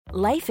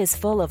Life is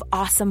full of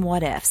awesome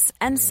what-ifs,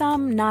 and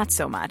some not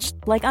so much,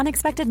 like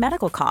unexpected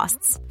medical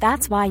costs.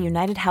 That's why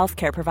United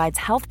Healthcare provides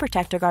Health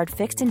Protector Guard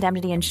fixed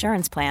indemnity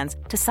insurance plans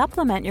to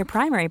supplement your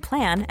primary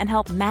plan and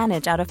help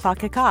manage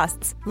out-of-pocket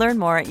costs. Learn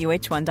more at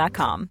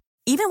uh1.com.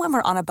 Even when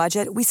we're on a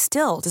budget, we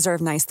still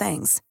deserve nice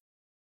things.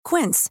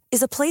 Quince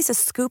is a place to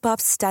scoop up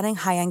stunning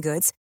high-end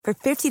goods for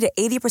 50 to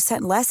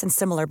 80% less than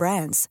similar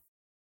brands.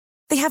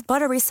 They have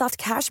buttery soft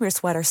cashmere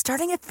sweaters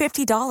starting at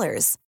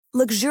 $50,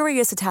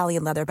 luxurious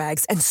Italian leather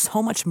bags, and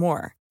so much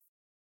more.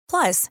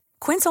 Plus,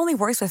 Quince only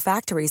works with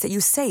factories that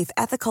use safe,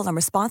 ethical, and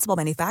responsible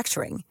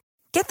manufacturing.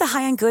 Get the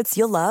high-end goods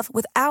you'll love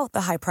without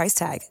the high price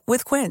tag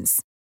with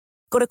Quince.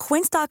 Go to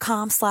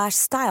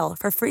quince.com/style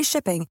for free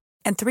shipping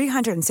and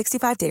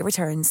 365-day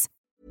returns.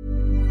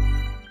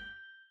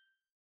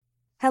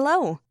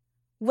 Hello.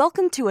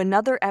 Welcome to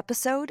another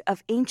episode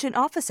of Ancient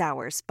Office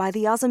Hours by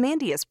the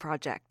Ozymandias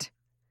Project.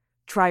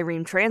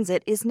 Trireme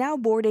Transit is now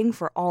boarding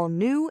for all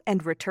new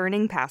and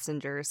returning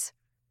passengers.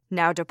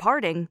 Now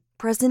departing,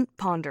 present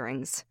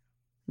ponderings.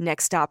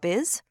 Next stop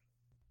is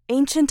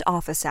Ancient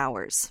Office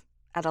Hours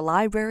at a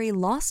library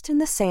lost in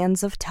the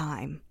sands of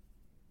time.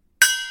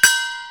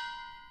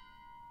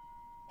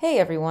 Hey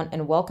everyone,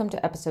 and welcome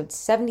to episode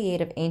 78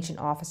 of Ancient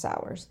Office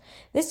Hours.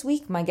 This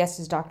week, my guest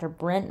is Dr.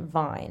 Brent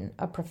Vine,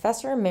 a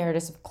professor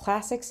emeritus of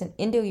classics and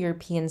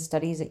Indo-European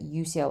studies at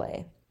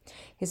UCLA.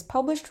 His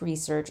published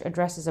research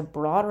addresses a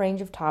broad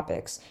range of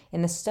topics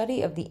in the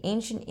study of the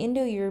ancient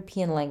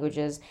Indo-European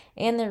languages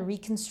and their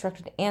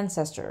reconstructed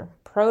ancestor,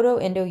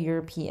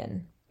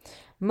 Proto-Indo-European.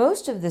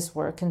 Most of this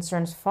work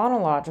concerns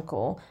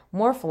phonological,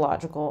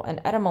 morphological,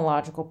 and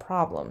etymological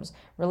problems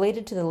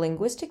related to the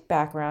linguistic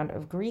background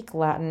of Greek,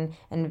 Latin,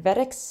 and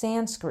Vedic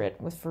Sanskrit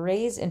with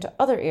forays into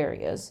other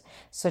areas,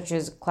 such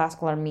as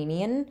Classical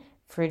Armenian,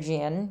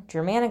 Phrygian,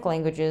 Germanic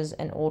languages,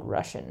 and Old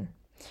Russian.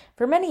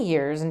 For many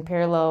years, in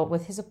parallel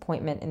with his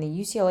appointment in the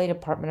UCLA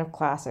Department of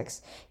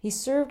Classics, he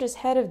served as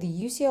head of the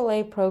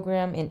UCLA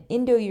program in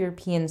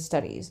Indo-European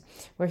Studies,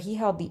 where he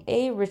held the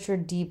A.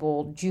 Richard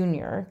Diebold,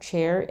 Jr.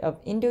 Chair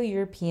of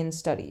Indo-European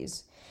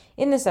Studies.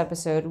 In this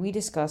episode, we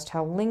discussed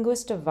how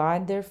linguists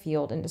divide their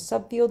field into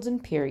subfields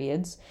and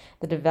periods,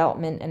 the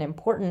development and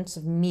importance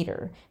of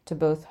meter to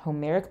both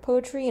Homeric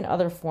poetry and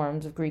other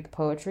forms of Greek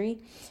poetry,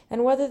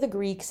 and whether the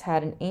Greeks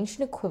had an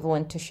ancient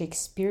equivalent to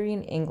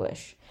Shakespearean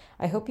English.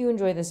 I hope you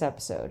enjoy this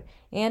episode,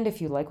 and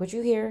if you like what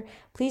you hear,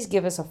 please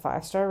give us a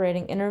 5-star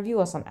rating and review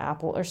us on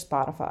Apple or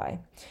Spotify.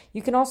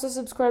 You can also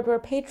subscribe to our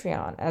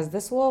Patreon, as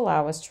this will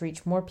allow us to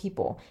reach more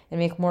people and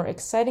make more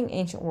exciting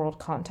ancient world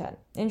content.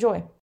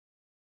 Enjoy!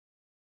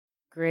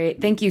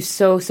 Great. Thank you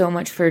so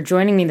much for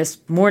joining me this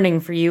morning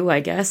for you, I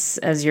guess,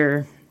 as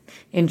you're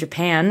in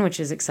Japan, which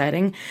is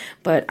exciting.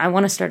 But I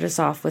want to start us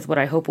off with what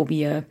I hope will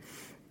be a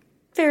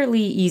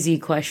fairly easy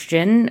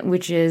question,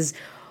 which is,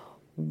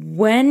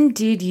 when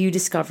did you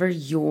discover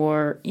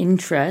your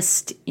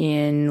interest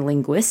in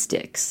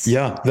linguistics?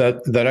 Yeah,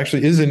 that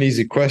actually is an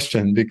easy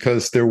question,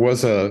 because there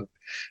was a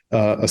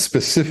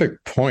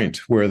specific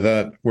point where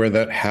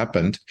that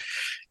happened.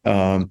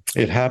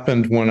 It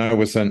happened when I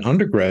was an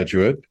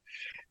undergraduate,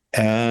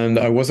 and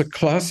I was a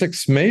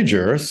classics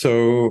major,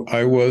 so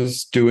I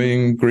was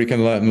doing Greek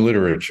and Latin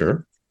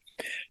literature,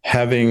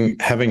 having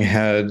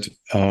had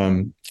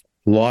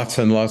lots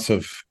and lots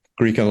of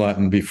Greek and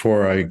Latin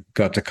before I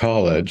got to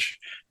college.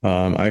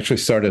 I actually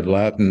started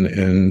Latin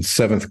in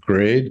 7th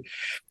grade,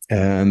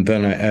 and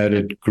then I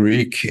added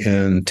Greek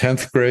in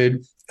 10th grade.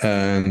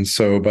 And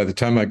so by the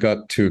time I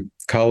got to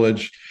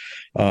college,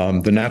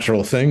 the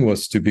natural thing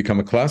was to become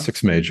a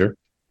classics major.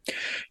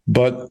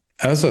 But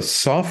as a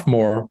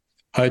sophomore,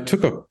 I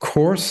took a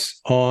course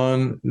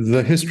on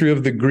the history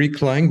of the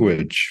Greek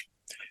language,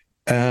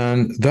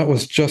 and that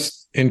was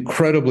just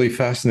incredibly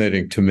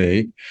fascinating to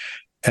me.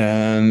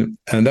 And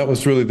that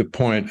was really the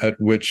point at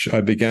which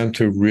I began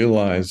to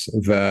realize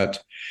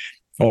that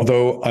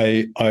although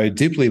I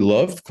deeply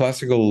loved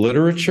classical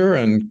literature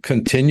and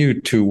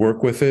continued to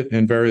work with it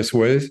in various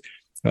ways,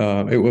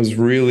 it was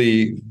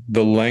really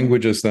the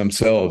languages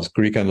themselves,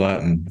 Greek and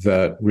Latin,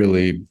 that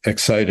really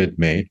excited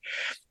me.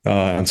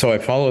 And so I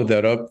followed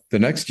that up the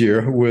next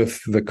year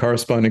with the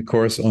corresponding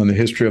course on the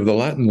history of the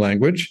Latin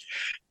language.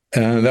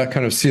 And that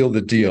kind of sealed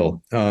the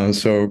deal.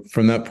 So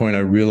from that point, I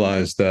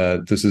realized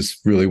that this is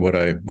really what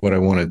I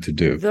wanted to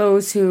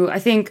do. I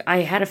think I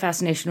had a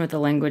fascination with the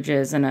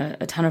languages, and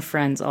a ton of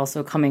friends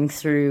also coming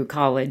through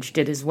college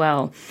did as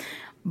well.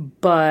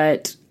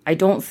 But I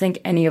don't think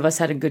any of us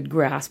had a good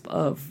grasp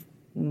of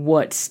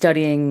what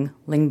studying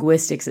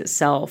linguistics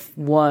itself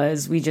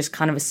was. We just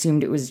kind of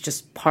assumed it was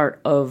just part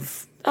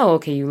of,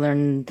 you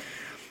learn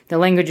the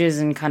languages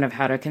and kind of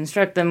how to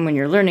construct them when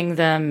you're learning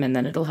them, and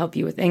then it'll help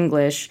you with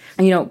English.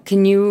 And,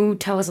 can you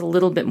tell us a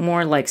little bit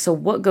more, so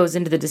what goes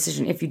into the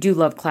decision, if you do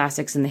love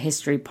classics and the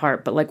history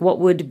part, but what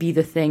would be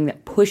the thing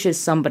that pushes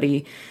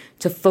somebody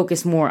to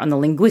focus more on the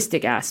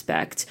linguistic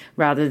aspect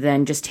rather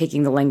than just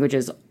taking the language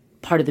as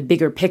part of the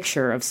bigger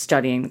picture of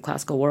studying the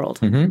classical world?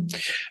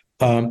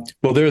 Mm-hmm.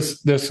 Well,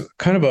 there's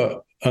kind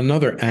of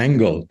another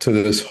angle to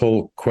this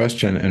whole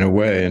question in a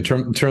way, in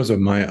terms of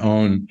my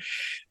own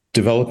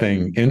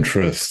developing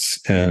interests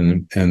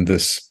in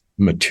this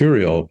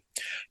material.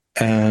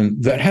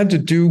 And that had to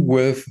do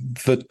with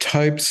the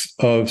types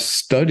of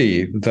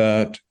study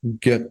that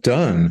get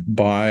done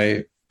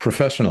by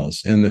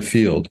professionals in the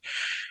field.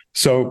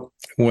 So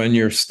when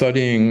you're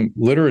studying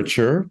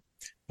literature,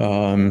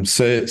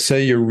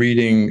 say you're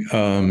reading,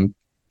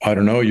 I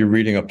don't know, you're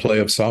reading a play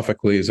of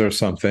Sophocles or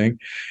something,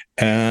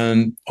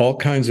 and all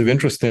kinds of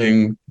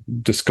interesting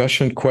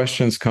discussion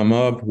questions come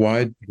up.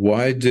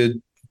 Why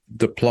did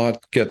the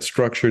plot get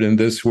structured in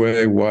this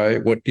way?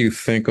 What do you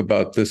think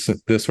about this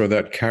or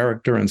that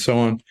character, and so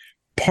on?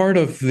 Part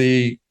of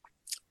the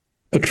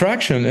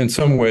attraction, in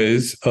some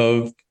ways,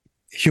 of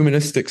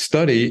humanistic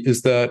study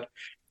is that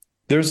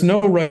there's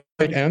no right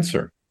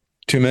answer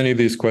to many of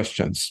these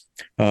questions.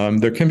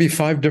 There can be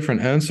 5 different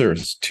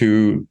answers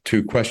to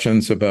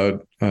questions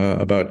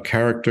about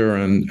character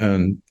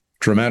and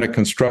dramatic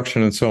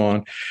construction and so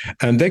on,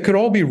 and they could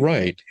all be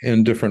right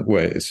in different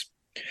ways.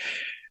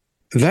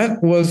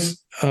 That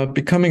was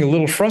becoming a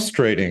little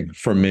frustrating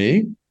for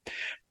me.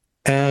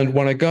 And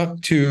when I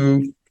got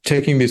to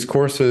taking these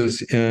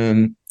courses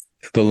in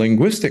the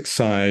linguistic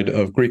side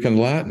of Greek and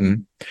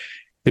Latin,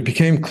 it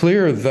became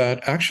clear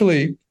that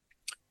actually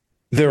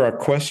there are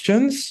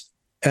questions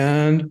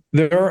and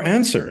there are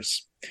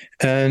answers.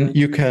 And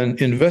you can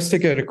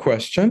investigate a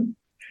question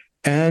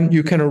and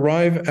you can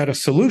arrive at a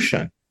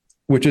solution,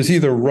 which is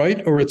either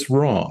right or it's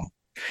wrong.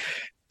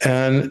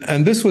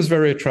 And this was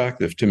very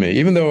attractive to me,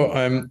 even though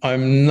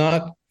I'm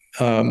not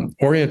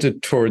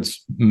oriented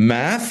towards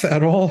math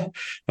at all.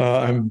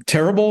 I'm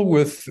terrible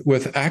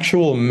with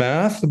actual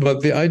math,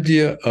 but the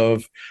idea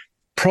of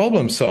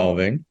problem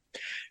solving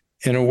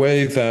in a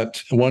way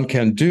that one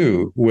can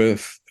do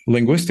with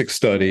linguistic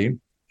study,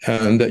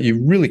 and that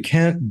you really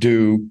can't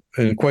do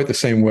in quite the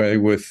same way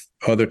with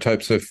other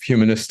types of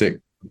humanistic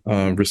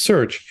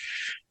research,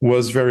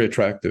 was very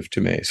attractive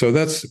to me. So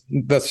that's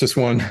just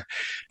one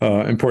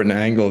important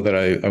angle that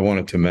I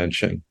wanted to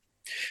mention.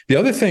 The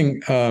other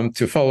thing,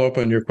 to follow up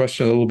on your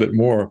question a little bit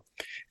more,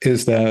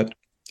 is that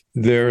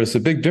there is a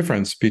big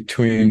difference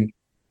between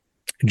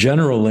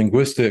general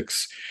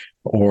linguistics,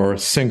 or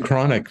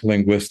synchronic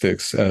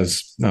linguistics,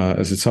 as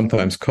it's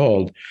sometimes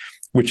called,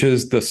 which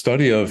is the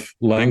study of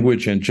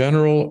language in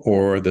general,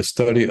 or the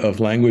study of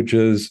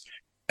languages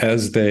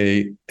as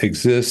they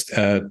exist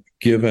at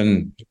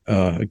given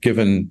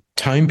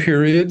time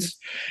periods.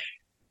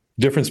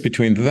 Difference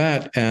between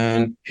that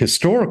and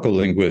historical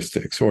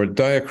linguistics or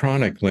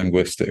diachronic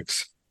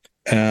linguistics.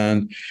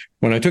 And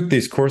when I took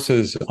these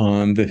courses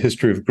on the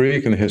history of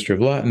Greek and the history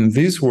of Latin,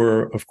 these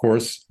were, of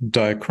course,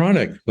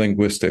 diachronic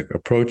linguistic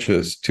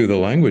approaches to the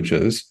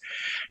languages.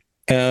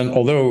 And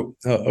although,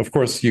 of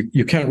course,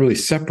 you can't really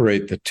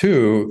separate the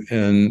two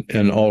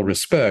in all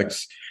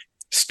respects,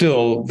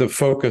 still the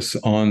focus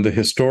on the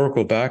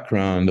historical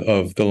background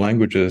of the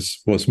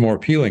languages was more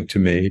appealing to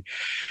me.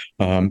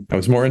 I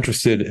was more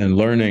interested in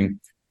learning,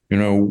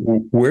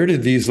 where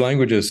did these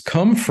languages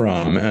come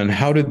from and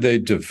how did they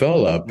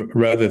develop,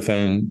 rather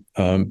than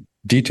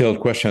detailed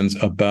questions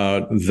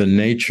about the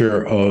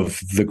nature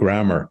of the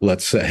grammar,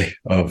 let's say,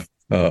 of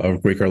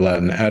Greek or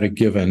Latin at a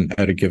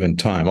given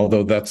time.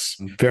 Although that's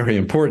very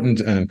important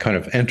and kind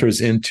of enters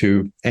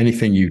into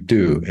anything you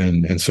do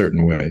in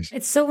certain ways.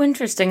 It's so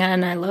interesting,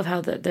 and I love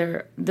how that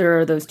there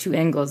are those two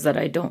angles that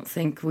I don't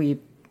think we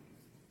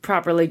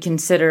properly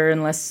consider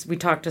unless we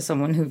talk to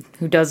someone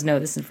who does know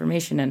this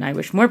information. And I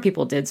wish more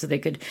people did, so they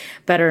could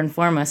better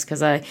inform us,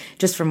 because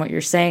just from what you're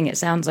saying, it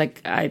sounds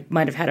like I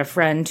might have had a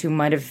friend who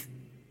might have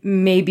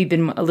maybe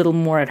been a little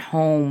more at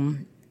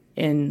home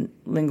in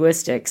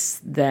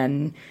linguistics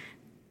than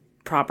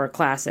proper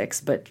classics,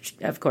 but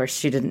of course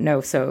she didn't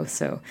know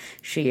so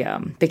she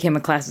became a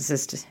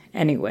classicist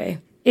anyway.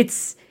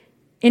 It's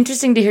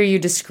interesting to hear you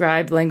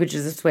describe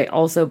languages this way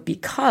also,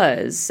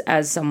 because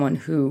as someone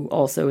who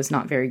also is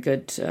not very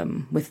good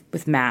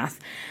with math,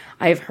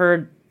 I've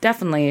heard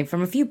definitely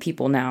from a few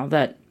people now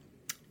that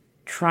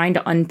trying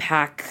to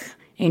unpack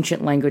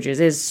ancient languages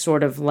is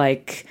sort of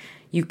like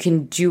you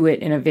can do it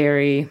in a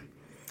very,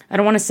 I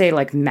don't want to say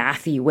like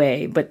mathy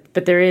way, but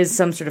there is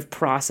some sort of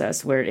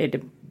process where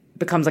it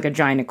becomes like a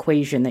giant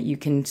equation that you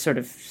can sort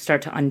of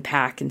start to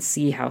unpack and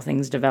see how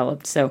things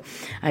developed. So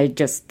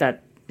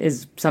that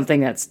is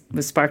something that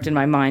was sparked in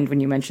my mind when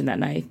you mentioned that,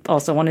 and I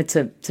also wanted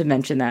to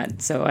mention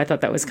that. So I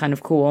thought that was kind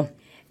of cool.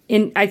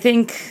 I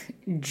think,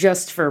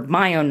 just for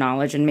my own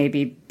knowledge, and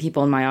maybe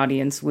people in my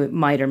audience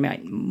might or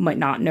might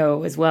not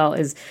know as well,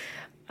 is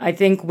I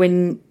think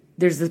when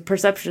there's the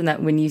perception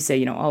that when you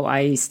say,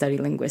 I study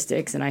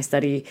linguistics and I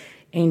study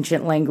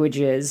ancient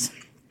languages,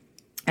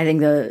 I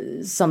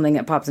think something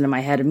that pops into my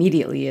head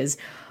immediately is,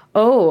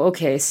 oh,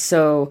 okay,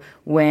 so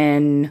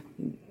when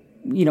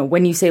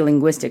you say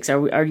linguistics,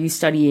 are you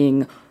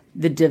studying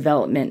the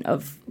development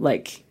of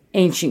like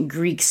ancient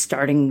Greek,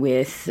 starting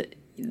with,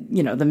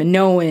 the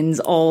Minoans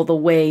all the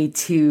way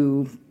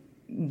to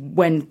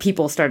when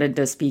people started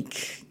to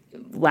speak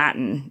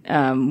Latin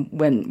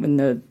when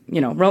the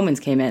Romans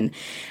came in,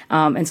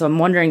 and so I'm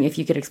wondering if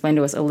you could explain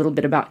to us a little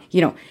bit about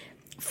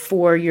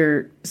for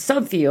your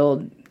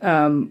subfield,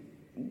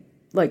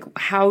 like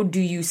how do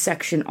you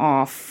section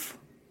off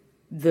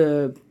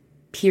the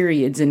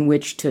periods in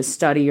which to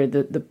study or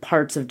the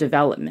parts of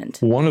development?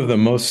 One of the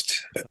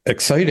most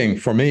exciting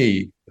for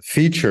me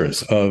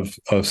features of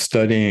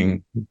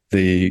studying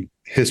the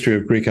history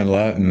of Greek and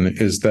Latin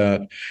is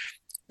that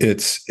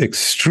it's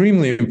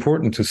extremely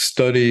important to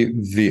study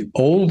the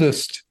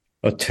oldest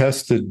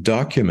attested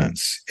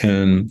documents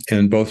in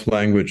both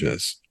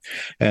languages.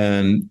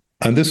 And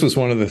this was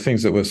one of the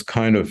things that was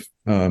kind of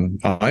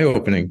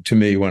eye-opening to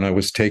me when I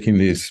was taking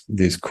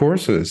these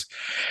courses.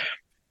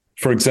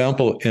 For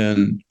example,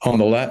 on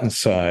the Latin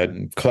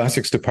side,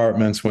 classics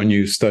departments, when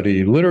you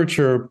study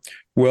literature,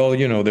 well,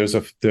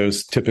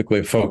 there's typically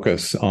a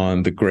focus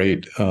on the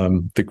great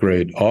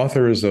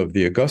authors of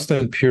the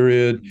Augustan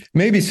period.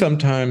 Maybe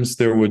sometimes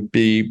there would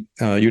be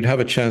you'd have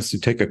a chance to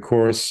take a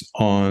course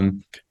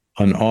on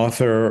an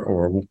author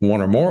or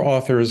one or more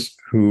authors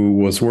who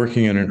was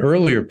working in an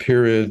earlier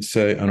period,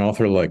 say an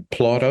author like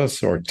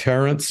Plautus or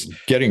Terence,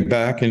 getting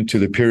back into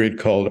the period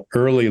called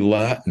Early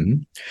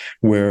Latin,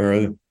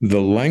 where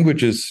the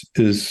language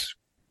is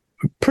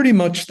pretty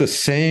much the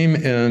same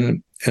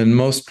in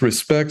most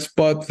respects,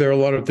 but there are a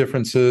lot of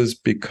differences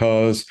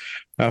because,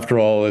 after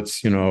all,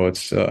 it's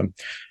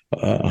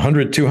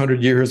 100,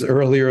 200 years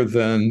earlier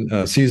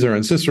than Caesar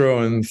and Cicero,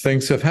 and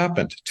things have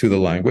happened to the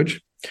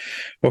language.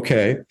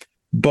 Okay.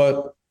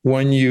 But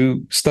when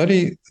you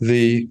study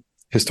the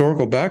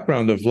historical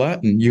background of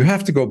Latin, you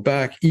have to go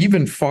back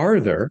even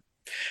farther,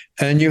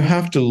 and you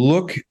have to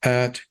look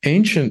at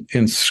ancient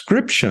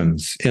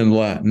inscriptions in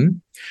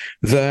Latin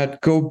that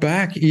go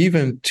back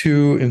even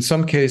to, in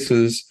some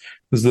cases,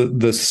 the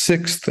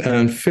 6th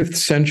and 5th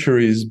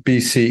centuries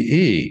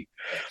BCE.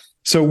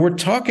 So we're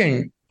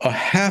talking a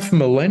half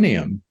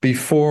millennium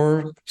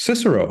before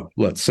Cicero,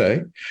 let's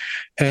say.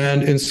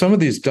 And in some of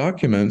these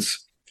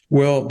documents,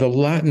 well, the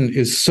Latin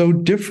is so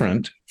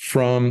different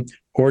from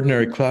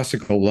ordinary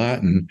classical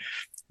Latin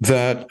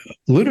that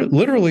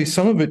literally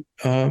some of it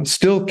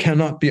still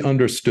cannot be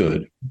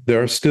understood.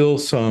 There are still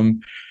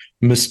some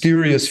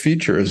mysterious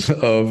features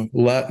of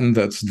Latin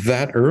that's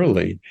that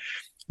early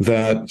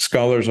that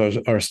scholars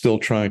are still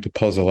trying to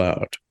puzzle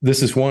out.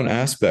 This is one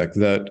aspect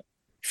that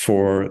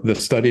for the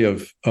study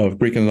of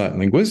Greek and Latin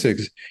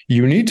linguistics,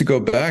 you need to go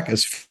back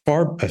as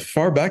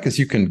far back as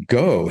you can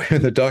go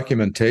in the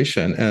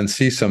documentation and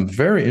see some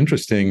very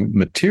interesting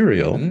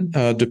material,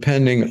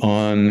 depending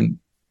on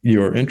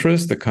your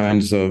interest, the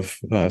kinds of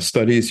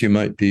studies you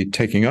might be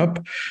taking up.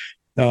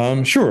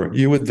 Sure,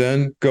 you would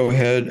then go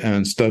ahead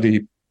and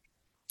study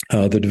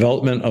the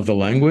development of the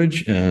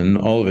language in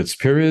all of its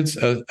periods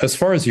as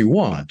far as you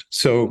want.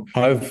 So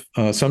I've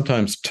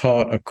sometimes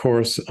taught a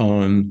course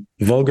on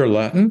Vulgar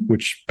Latin,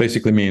 which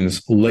basically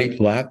means late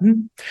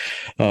Latin,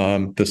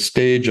 the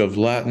stage of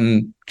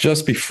Latin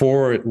just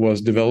before it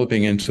was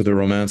developing into the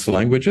Romance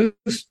languages.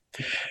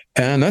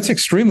 And that's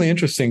extremely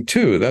interesting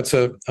too. That's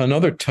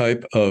another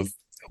type of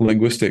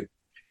linguistic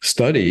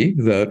study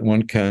that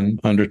one can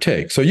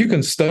undertake. So you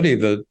can study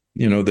the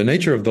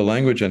nature of the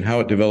language and how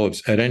it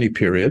develops at any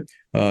period.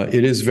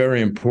 It is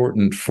very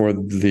important for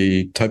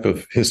the type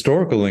of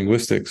historical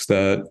linguistics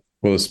that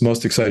was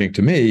most exciting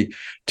to me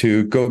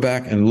to go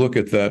back and look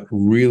at that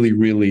really,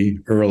 really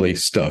early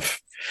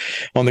stuff.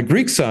 On the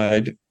Greek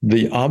side,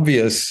 the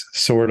obvious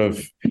sort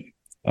of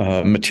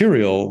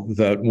material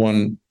that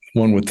one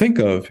would think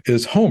of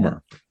is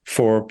Homer.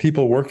 For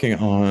people working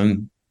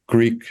on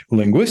Greek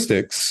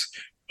linguistics,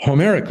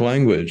 Homeric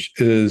language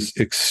is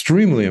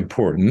extremely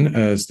important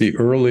as the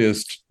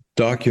earliest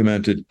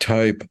documented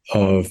type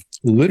of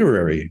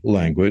literary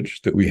language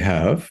that we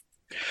have.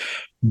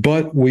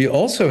 But we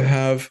also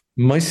have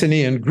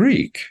Mycenaean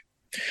Greek.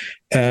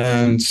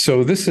 And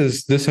so this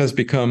has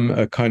become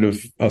a kind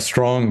of a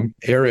strong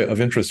area of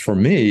interest for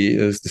me,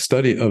 is the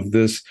study of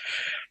this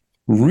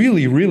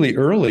really, really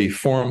early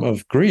form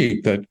of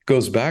Greek that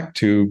goes back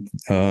to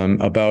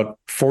about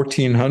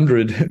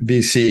 1400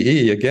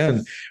 BCE.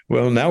 Again,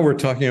 well, now we're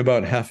talking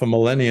about half a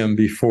millennium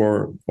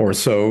before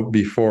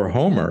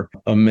Homer.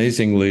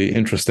 Amazingly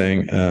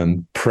interesting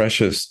and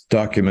precious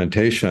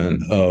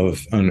documentation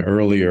of an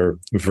earlier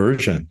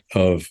version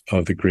of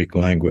the Greek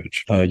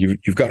language.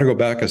 You've got to go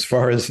back as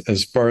far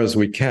as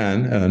we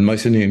can, and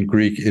Mycenaean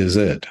Greek is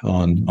it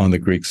on the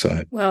Greek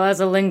side. Well, as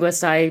a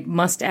linguist, I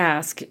must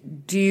ask,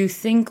 do you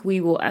think we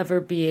will ever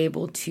be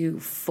able to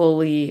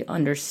fully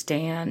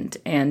understand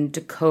and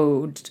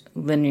decode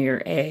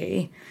Linear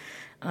A?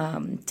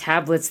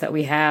 Tablets that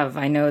we have,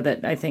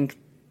 I think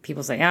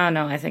people say, oh,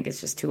 no, I think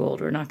it's just too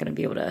old. We're not going to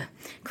be able to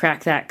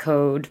crack that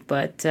code.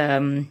 But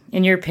in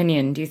your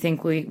opinion, do you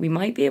think we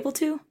might be able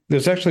to?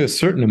 There's actually a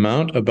certain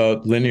amount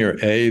about Linear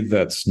A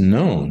that's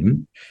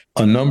known.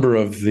 A number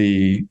of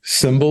the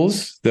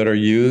symbols that are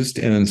used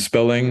in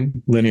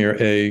spelling Linear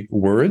A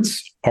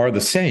words are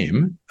the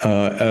same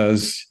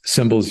as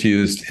symbols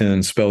used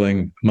in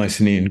spelling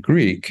Mycenaean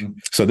Greek.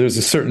 So there's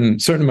a certain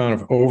amount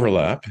of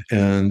overlap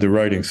in the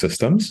writing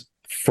systems.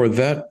 for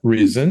that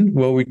reason,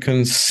 well, we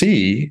can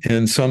see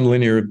in some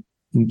linear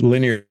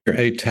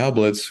A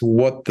tablets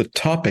what the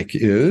topic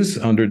is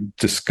under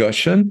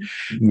discussion.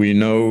 We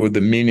know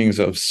the meanings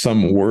of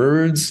some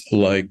words,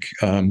 like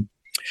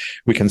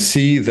we can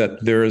see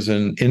that there is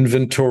an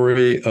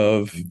inventory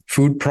of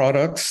food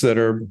products that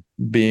are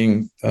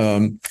being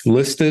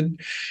listed.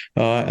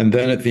 And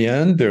then at the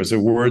end, there's a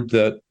word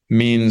that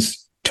means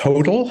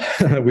total,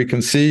 we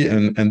can see,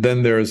 and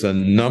then there's a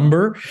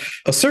number.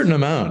 A certain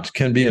amount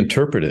can be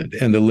interpreted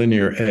in the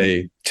linear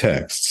A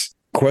texts.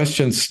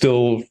 Questions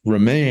still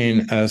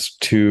remain as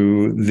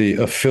to the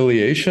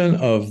affiliation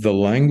of the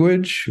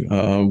language.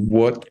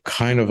 What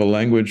kind of a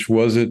language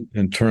was it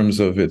in terms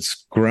of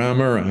its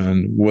grammar,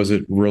 and was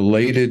it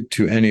related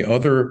to any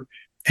other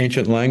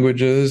ancient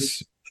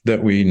languages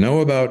that we know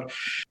about?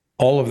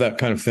 All of that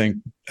kind of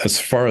thing, as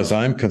far as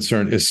I'm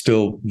concerned, is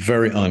still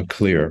very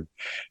unclear.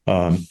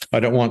 I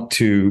don't want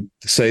to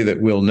say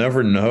that we'll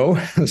never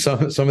know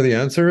some of the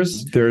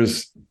answers.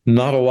 There's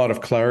not a lot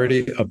of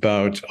clarity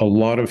about a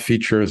lot of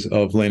features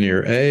of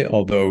linear A,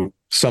 although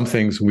some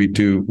things we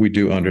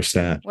do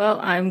understand. Well,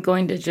 I'm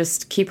going to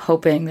just keep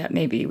hoping that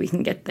maybe we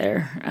can get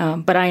there.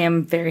 But I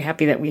am very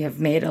happy that we have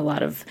made a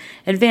lot of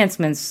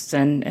advancements,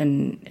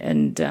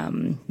 and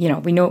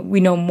we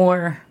know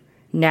more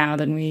now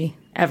than we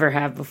ever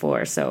have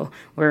before. So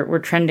we're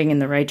trending in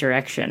the right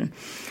direction.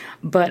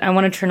 But I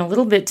want to turn a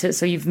little bit to,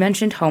 so you've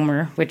mentioned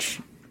Homer, which,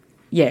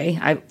 yay,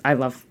 I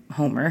love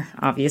Homer.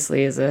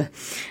 Obviously, as a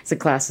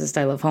classicist,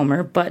 I love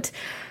Homer. But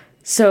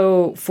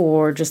so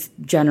for just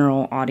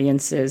general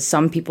audiences,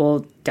 some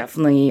people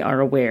definitely are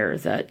aware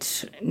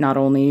that not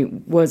only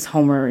was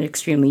Homer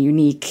extremely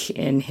unique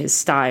in his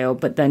style,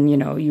 but then,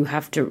 you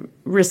have to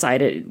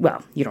recite it.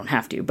 Well, you don't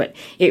have to, but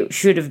it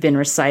should have been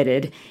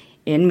recited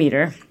in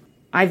meter.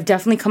 I've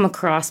definitely come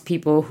across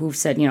people who've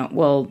said,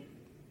 well,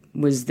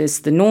 was this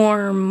the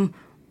norm?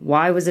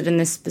 Why was it in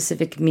this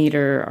specific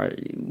meter?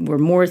 Were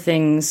more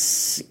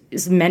things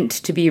meant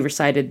to be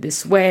recited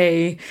this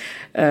way?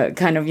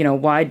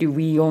 Why do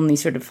we only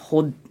sort of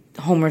hold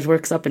Homer's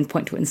works up and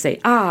point to it and say,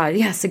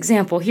 yes,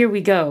 example, here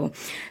we go.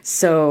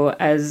 So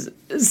as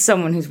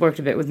someone who's worked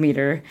a bit with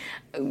meter,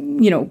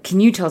 can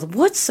you tell us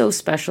what's so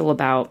special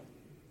about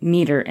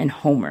meter and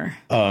Homer?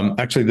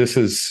 Actually, this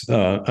is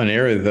an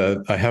area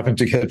that I happen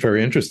to get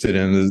very interested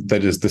in,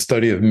 that is the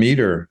study of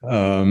meter.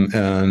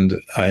 And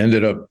I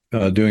ended up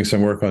doing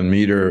some work on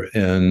meter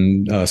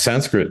in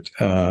Sanskrit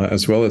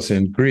as well as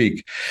in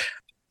Greek.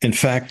 In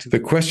fact, the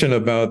question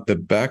about the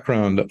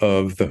background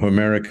of the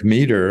Homeric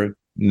meter,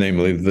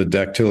 namely the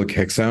dactylic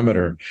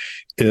hexameter,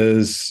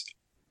 is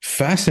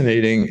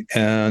fascinating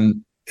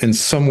and in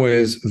some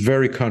ways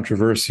very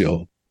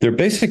controversial. There are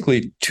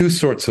basically two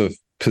sorts of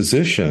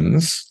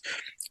positions.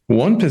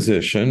 One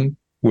position,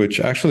 which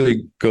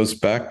actually goes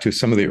back to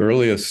some of the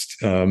earliest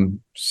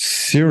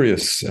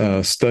serious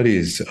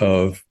studies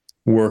of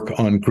work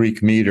on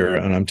Greek meter,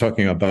 and I'm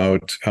talking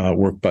about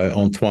work by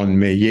Antoine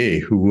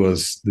Meillet, who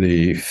was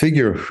the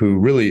figure who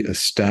really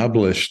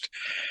established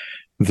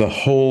the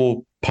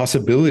whole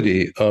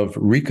possibility of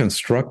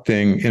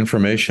reconstructing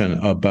information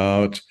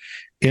about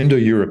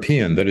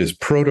Indo-European, that is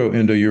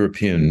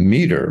Proto-Indo-European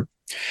meter.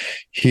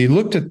 He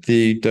looked at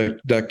the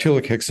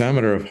dactylic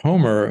hexameter of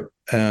Homer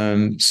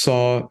and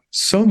saw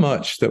so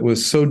much that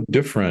was so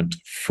different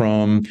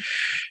from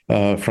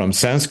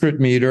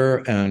Sanskrit meter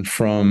and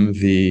from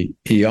the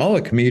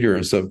Aeolic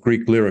meters of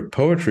Greek lyric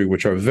poetry,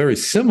 which are very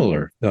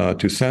similar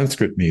to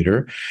Sanskrit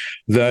meter,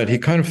 that he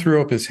kind of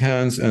threw up his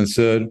hands and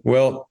said,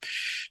 well,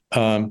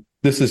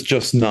 this is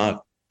just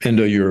not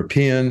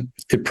Indo-European.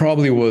 It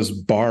probably was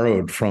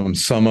borrowed from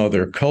some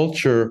other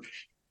culture,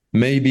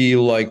 maybe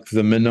like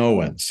the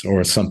Minoans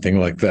or something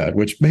like that,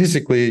 which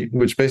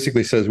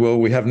basically says, well,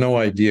 we have no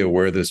idea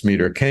where this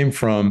meter came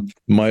from.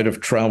 Might have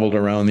traveled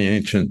around the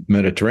ancient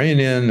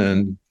Mediterranean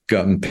and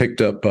gotten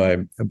picked up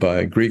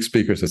by Greek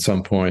speakers at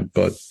some point,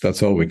 but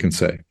that's all we can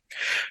say.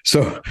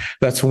 So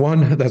that's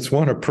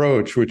one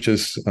approach, which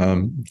is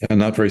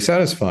not very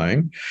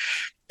satisfying.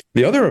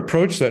 The other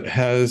approach that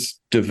has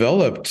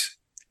developed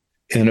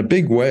in a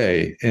big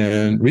way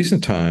in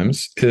recent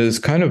times is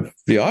kind of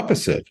the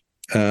opposite.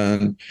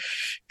 And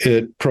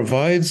it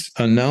provides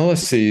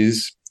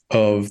analyses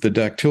of the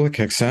dactylic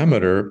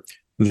hexameter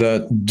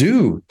that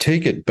do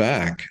take it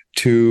back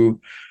to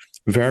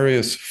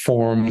various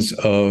forms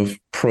of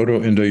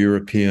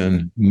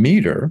Proto-Indo-European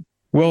meter.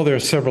 Well, there are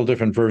several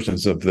different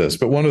versions of this,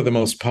 but one of the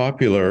most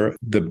popular,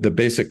 the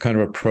basic kind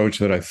of approach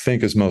that I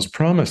think is most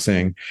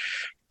promising,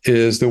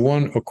 is the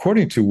one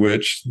according to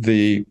which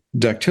the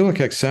dactylic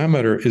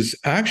hexameter is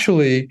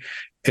actually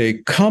a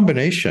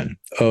combination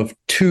of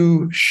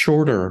two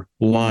shorter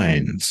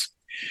lines,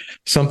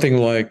 something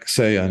like,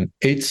 say, an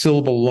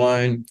 8-syllable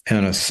line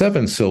and a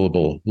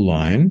 7-syllable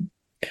line.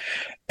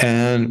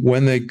 And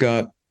when they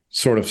got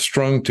sort of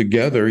strung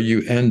together,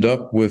 you end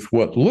up with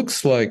what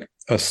looks like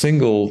a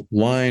single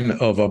line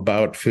of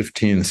about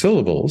 15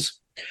 syllables.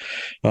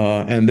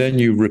 And then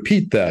you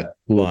repeat that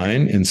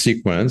line in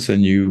sequence,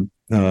 and you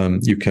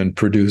you can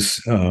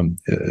produce,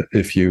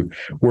 if you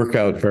work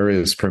out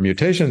various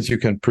permutations, you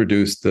can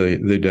produce the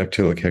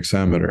dactylic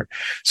hexameter.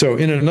 So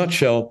in a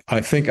nutshell,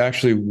 I think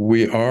actually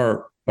we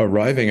are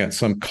arriving at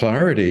some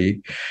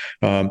clarity.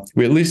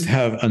 We at least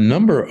have a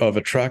number of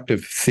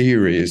attractive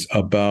theories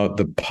about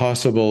the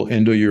possible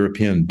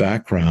Indo-European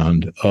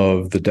background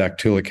of the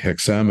dactylic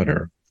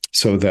hexameter,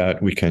 so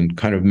that we can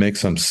kind of make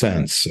some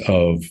sense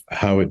of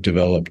how it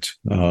developed,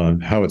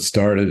 how it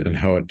started, and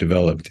how it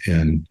developed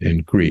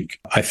in Greek.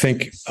 I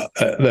think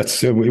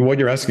that's what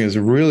you're asking is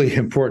a really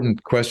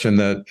important question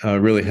that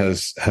really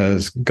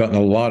has gotten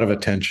a lot of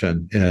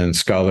attention in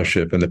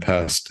scholarship in the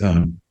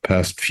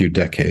past few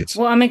decades.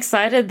 Well, I'm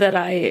excited that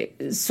I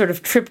sort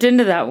of tripped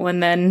into that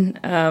one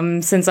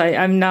then, since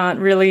I'm not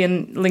really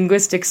in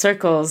linguistic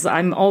circles.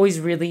 I'm always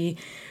really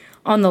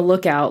on the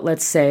lookout,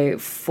 let's say,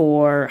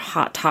 for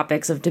hot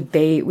topics of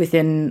debate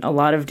within a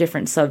lot of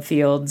different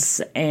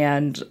subfields.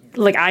 And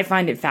like, I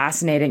find it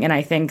fascinating. And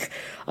I think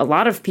a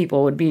lot of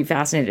people would be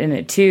fascinated in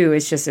it too.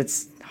 It's just,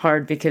 it's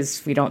hard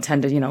because we don't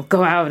tend to,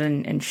 go out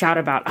and shout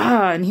about,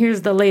 and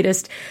here's the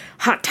latest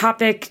hot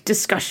topic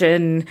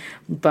discussion.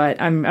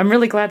 But I'm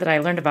really glad that I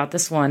learned about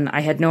this one.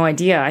 I had no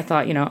idea. I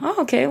thought,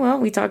 okay, well,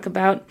 we talk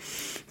about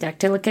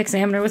dactylic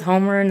hexameter with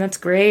Homer, and that's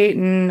great.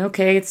 And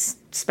okay, it's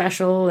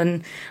special,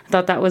 and I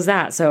thought that was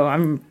that. So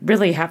I'm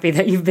really happy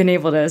that you've been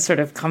able to sort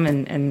of come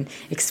and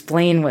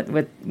explain what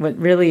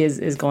really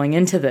is going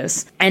into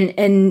this.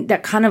 And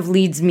that kind of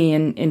leads me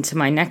into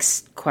my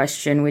next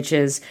question, which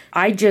is,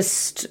 I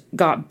just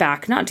got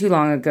back not too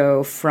long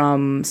ago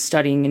from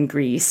studying in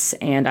Greece,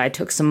 and I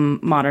took some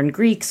modern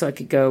Greek so I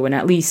could go and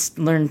at least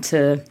learn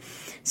to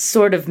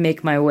sort of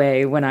make my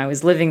way when I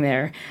was living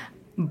there.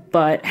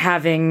 But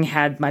having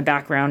had my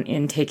background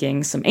in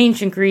taking some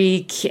ancient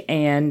Greek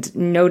and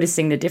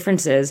noticing the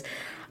differences,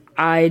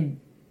 I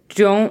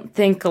don't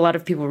think a lot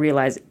of people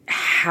realize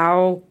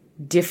how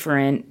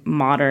different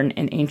modern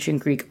and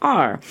ancient Greek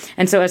are.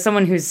 And so as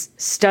someone who's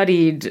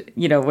studied,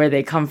 where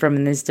they come from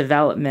in this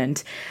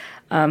development,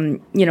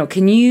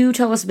 can you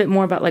tell us a bit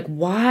more about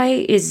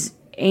why is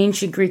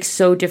ancient Greek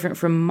so different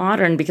from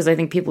modern? Because I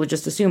think people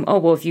just assume,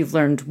 if you've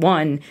learned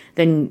one,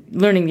 then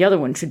learning the other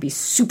one should be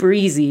super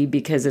easy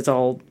because it's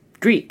all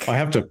Greek. I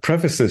have to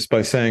preface this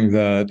by saying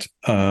that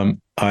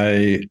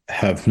I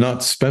have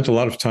not spent a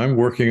lot of time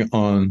working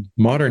on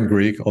modern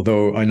Greek,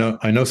 although I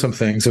know some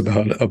things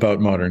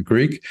about modern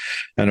Greek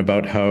and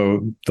about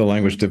how the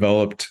language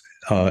developed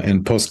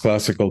in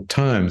post-classical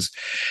times.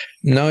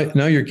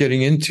 Now you're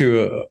getting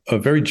into a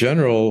very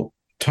general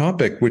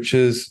topic, which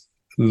is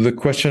the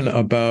question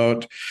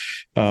about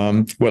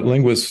what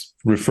linguists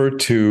refer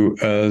to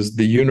as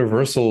the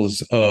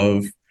universals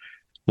of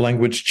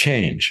language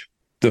change.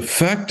 The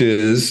fact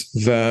is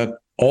that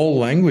all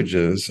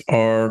languages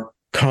are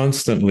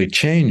constantly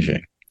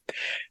changing.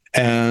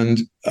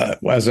 And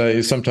as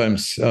I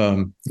sometimes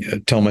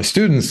tell my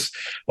students,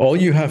 all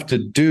you have to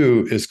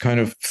do is kind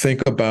of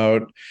think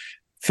about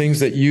things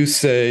that you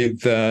say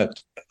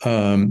that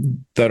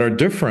are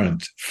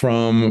different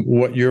from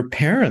what your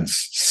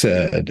parents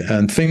said,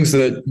 and things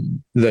that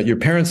your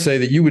parents say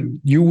that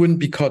you wouldn't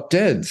be caught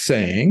dead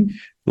saying.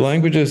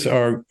 Languages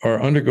are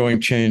undergoing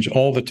change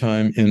all the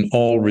time in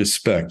all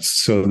respects.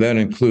 So that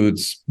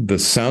includes the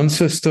sound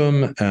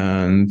system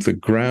and the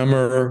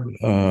grammar.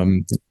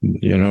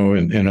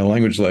 In a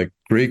language like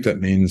Greek,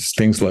 that means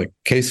things like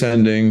case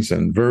endings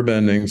and verb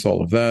endings,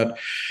 all of that,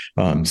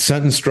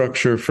 sentence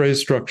structure, phrase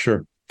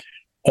structure.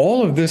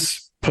 All of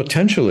this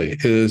potentially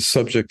is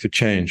subject to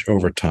change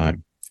over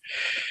time.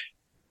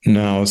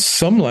 Now,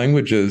 some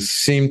languages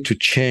seem to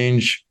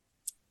change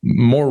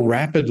more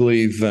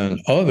rapidly than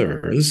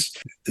others.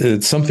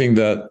 It's something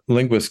that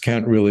linguists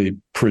can't really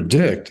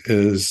predict,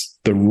 is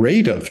the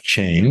rate of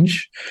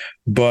change,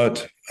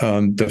 but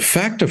the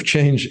fact of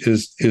change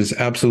is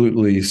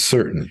absolutely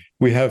certain.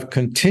 We have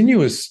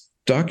continuous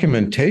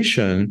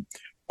documentation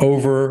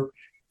over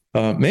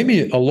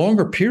maybe a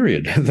longer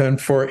period than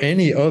for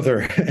any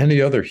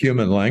other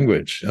human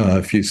language.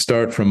 If you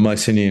start from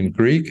Mycenaean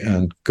Greek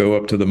and go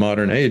up to the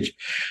modern age,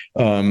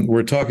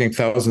 we're talking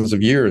thousands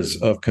of years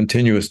of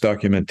continuous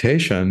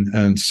documentation.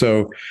 And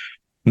so,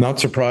 not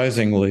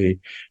surprisingly,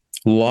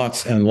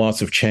 lots and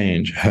lots of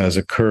change has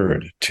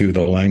occurred to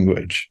the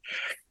language.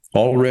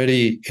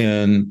 Already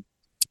in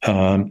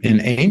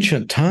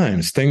ancient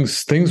times,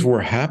 things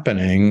were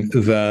happening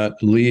that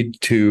lead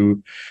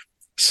to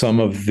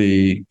some of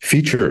the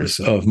features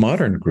of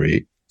modern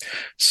Greek.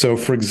 So,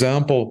 for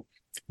example,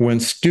 when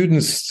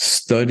students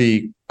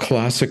study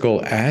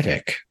classical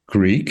Attic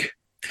Greek,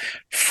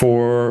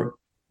 for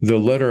the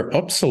letter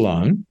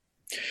upsilon,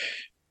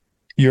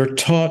 you're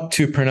taught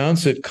to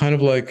pronounce it kind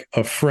of like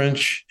a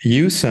French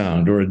U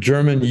sound or a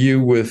German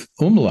U with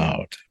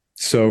umlaut.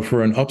 So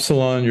for an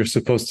upsilon, you're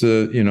supposed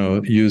to,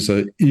 use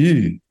a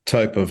E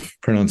type of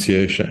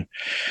pronunciation.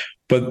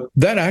 But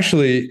that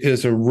actually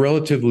is a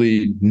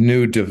relatively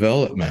new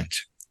development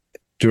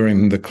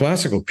during the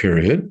classical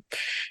period.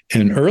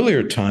 In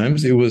earlier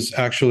times, it was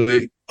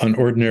actually an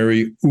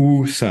ordinary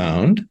U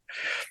sound.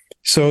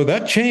 So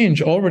that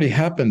change already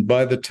happened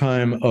by the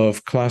time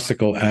of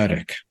Classical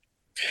Attic.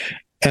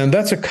 And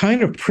that's a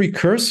kind of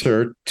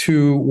precursor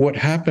to what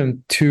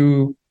happened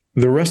to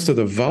the rest of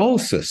the vowel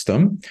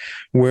system,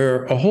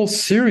 where a whole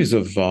series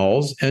of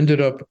vowels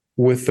ended up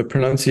with the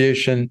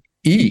pronunciation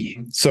E.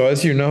 So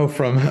as you know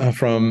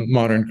from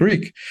modern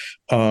Greek,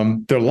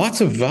 there are lots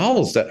of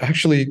vowels that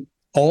actually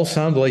all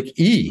sound like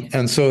E.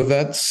 And so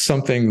that's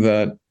something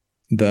that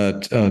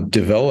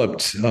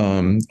developed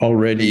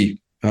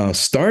already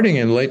starting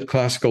in late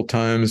classical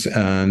times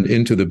and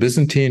into the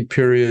Byzantine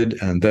period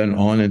and then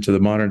on into the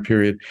modern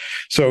period.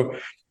 So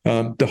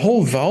the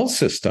whole vowel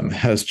system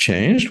has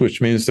changed, which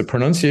means the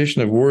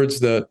pronunciation of words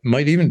that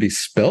might even be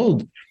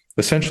spelled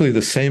essentially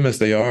the same as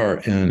they are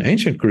in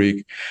ancient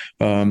Greek,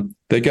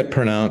 they get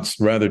pronounced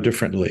rather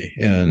differently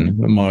in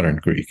modern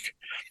Greek.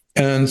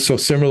 And so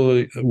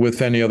similarly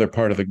with any other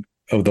part of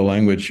the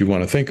language you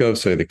want to think of,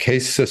 say the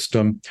case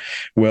system,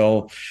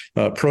 well,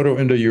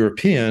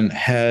 Proto-Indo-European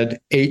had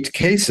 8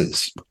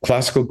 cases.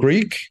 Classical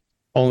Greek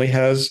only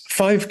has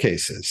 5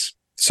 cases.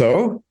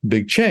 So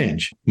big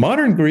change.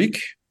 Modern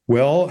Greek,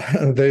 well,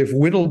 they've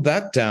whittled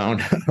that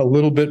down a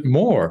little bit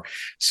more.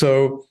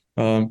 So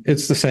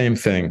it's the same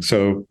thing.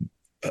 So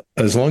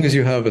as long as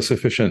you have a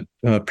sufficient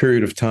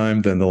period of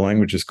time, then the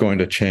language is going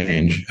to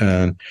change.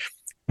 And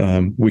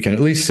we can at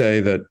least say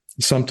that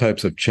some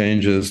types of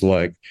changes,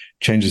 like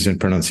changes in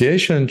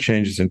pronunciation,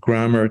 changes in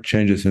grammar,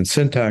 changes in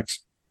syntax,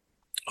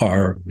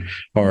 are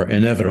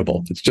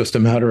inevitable. It's just a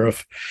matter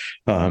of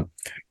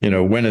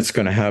when it's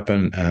going to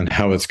happen and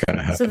how it's going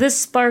to happen. So this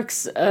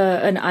sparks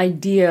an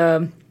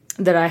idea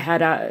that I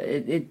had.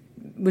 It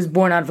was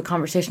born out of a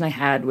conversation I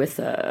had with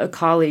a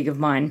colleague of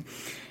mine,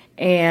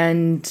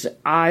 and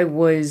I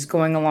was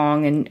going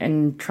along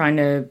and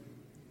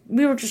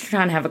we were just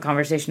trying to have a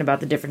conversation about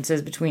the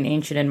differences between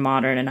ancient and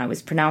modern, and I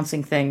was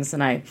pronouncing things,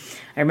 and I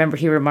remember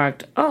he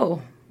remarked,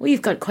 "Oh, well,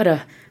 you've got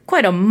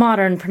quite a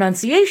modern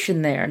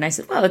pronunciation there." And I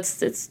said, "Well,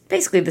 it's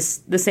basically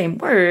the same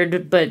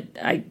word, but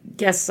I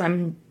guess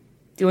I'm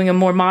doing a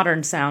more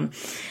modern sound."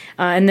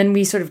 And then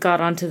we sort of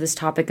got onto this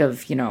topic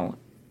of,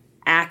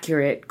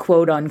 accurate,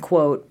 quote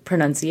unquote,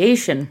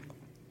 pronunciation.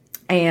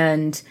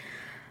 And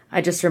I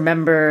just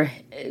remember,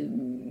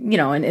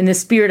 in the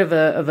spirit of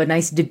a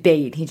nice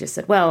debate, he just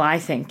said, "Well, I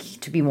think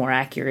to be more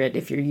accurate,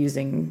 if you're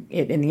using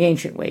it in the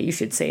ancient way, you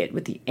should say it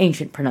with the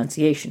ancient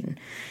pronunciation."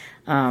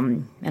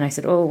 And I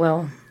said, "Oh,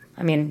 well,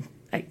 I mean,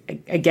 I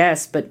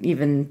guess, but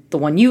even the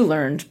one you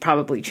learned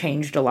probably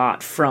changed a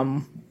lot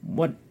from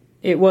what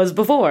it was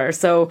before.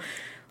 So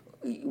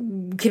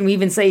can we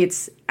even say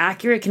it's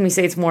accurate? Can we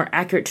say it's more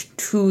accurate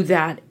to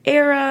that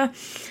era?"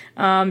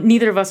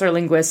 Neither of us are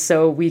linguists,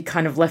 so we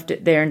kind of left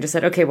it there and just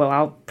said, "Okay, well,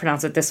 I'll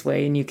pronounce it this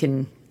way and you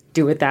can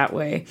do it that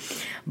way."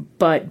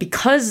 But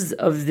because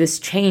of this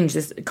change,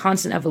 this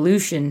constant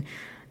evolution,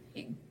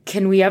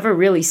 can we ever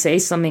really say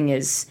something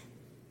is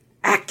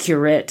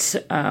accurate?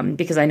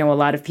 Because I know a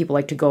lot of people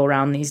like to go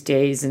around these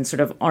days and sort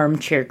of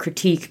armchair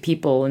critique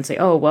people and say,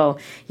 "Oh, well,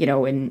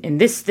 in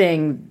this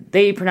thing,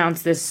 they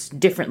pronounce this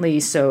differently,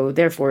 so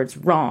therefore it's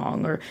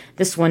wrong." Or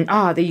this one,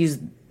 they use,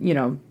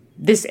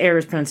 this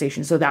era's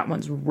pronunciation, so that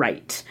one's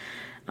right.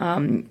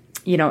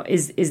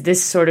 Is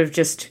this sort of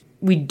just,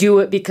 we do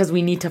it because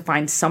we need to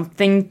find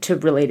something to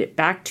relate it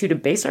back to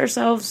base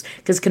ourselves?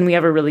 Because can we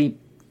ever really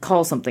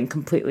call something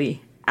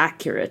completely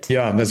accurate?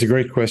 Yeah, that's a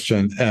great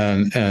question.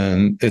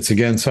 And it's,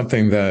 again,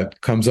 something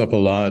that comes up a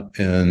lot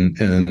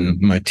in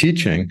my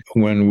teaching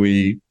when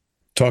we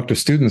talk to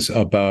students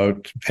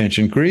about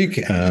ancient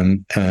Greek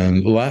and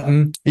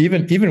Latin.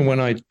 Even when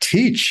I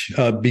teach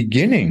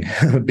beginning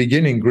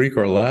Greek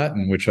or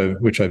Latin, which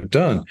I've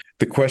done,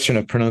 the question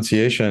of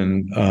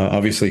pronunciation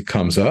obviously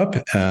comes up,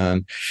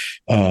 and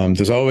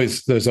there's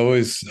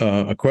always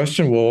a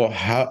question. Well,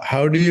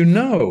 how do you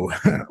know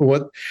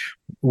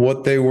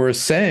what they were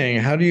saying?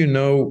 How do you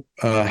know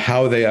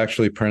how they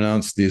actually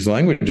pronounced these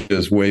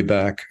languages way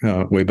back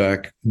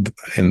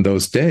in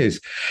those days?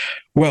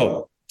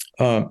 Well,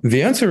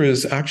 the answer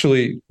is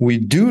actually we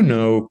do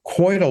know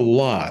quite a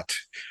lot,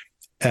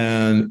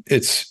 and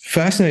it's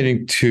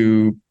fascinating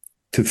to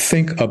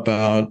think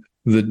about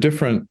the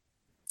different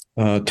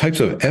types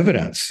of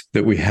evidence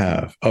that we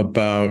have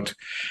about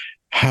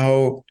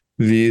how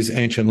these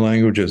ancient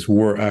languages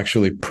were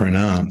actually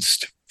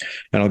pronounced.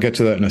 And I'll get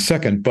to that in a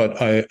second,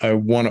 but I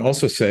want to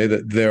also say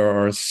that there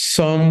are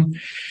some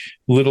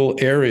little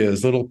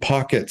areas, little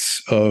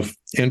pockets of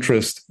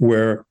interest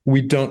where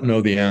we don't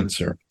know the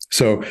answer.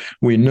 So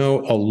we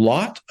know a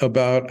lot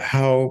about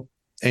how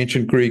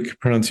ancient Greek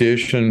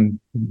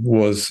pronunciation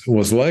was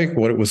like,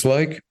 what it was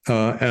like,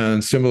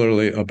 and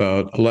similarly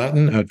about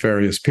Latin at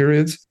various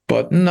periods,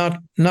 but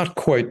not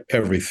quite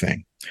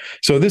everything.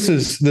 So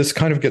this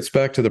kind of gets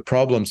back to the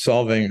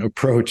problem-solving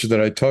approach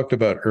that I talked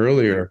about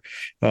earlier.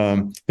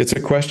 It's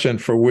a question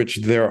for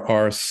which there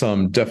are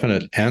some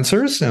definite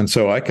answers, and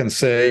so I can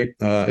say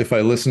if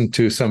I listen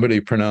to somebody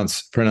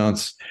pronounce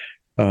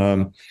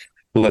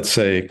let's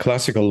say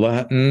classical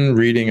Latin,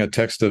 reading a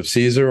text of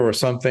Caesar or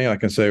something, I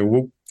can say,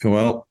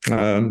 well,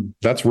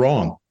 that's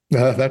wrong.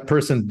 that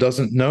person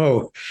doesn't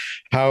know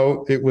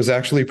how it was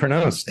actually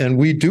pronounced. And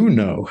we do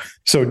know.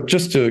 So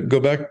just to go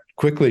back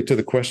quickly to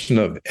the question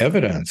of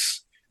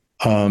evidence,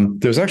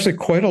 there's actually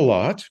quite a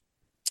lot.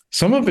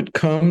 Some of it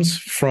comes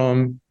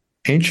from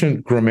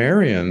ancient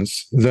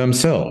grammarians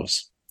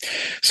themselves.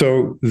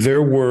 So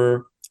there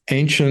were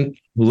ancient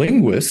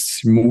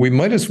linguists, we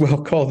might as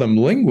well call them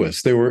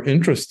linguists. They were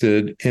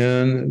interested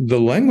in the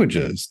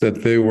languages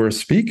that they were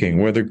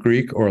speaking, whether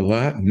Greek or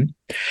Latin,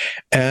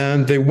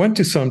 and they went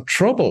to some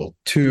trouble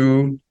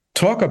to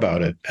talk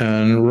about it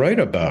and write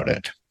about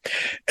it.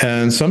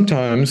 And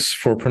sometimes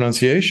for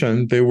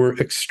pronunciation, they were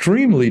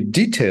extremely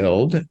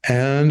detailed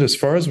and, as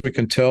far as we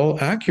can tell,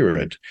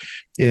 accurate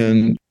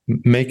in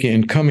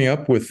coming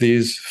up with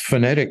these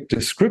phonetic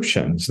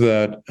descriptions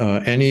that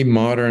any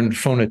modern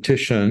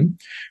phonetician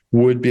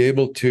would be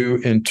able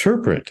to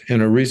interpret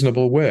in a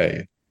reasonable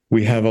way.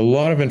 We have a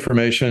lot of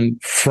information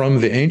from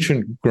the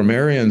ancient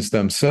grammarians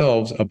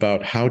themselves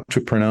about how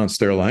to pronounce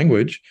their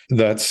language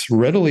that's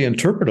readily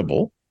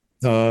interpretable.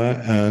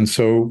 And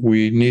so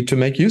we need to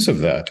make use of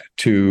that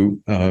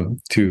to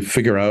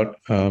figure out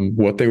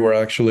what they were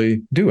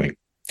actually doing.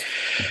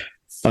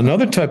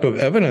 Another type of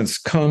evidence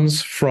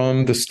comes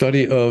from the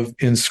study of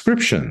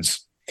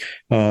inscriptions.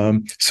 I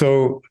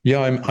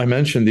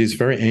mentioned these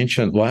very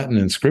ancient Latin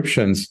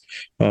inscriptions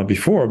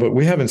before, but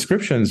we have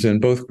inscriptions in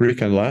both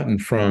Greek and Latin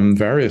from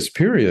various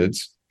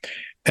periods.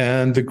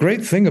 And the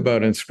great thing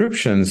about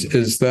inscriptions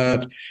is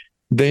that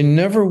they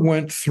never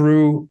went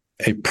through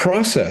a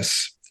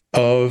process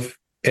of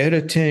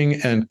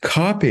editing and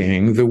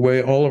copying the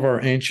way all of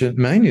our ancient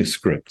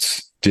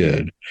manuscripts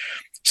did.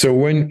 So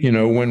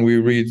when we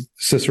read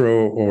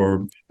Cicero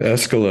or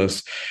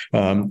Aeschylus,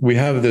 we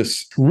have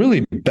this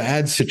really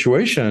bad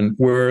situation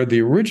where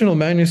the original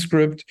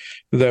manuscript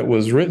that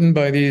was written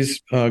by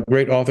these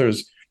great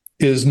authors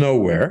is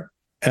nowhere,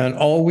 and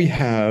all we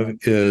have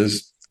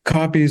is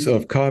copies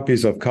of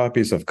copies of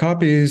copies of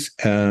copies,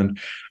 and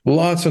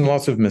lots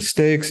of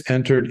mistakes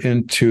entered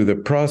into the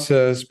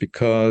process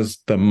because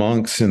the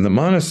monks in the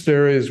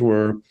monasteries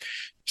were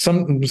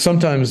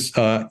sometimes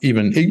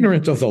even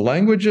ignorant of the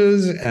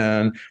languages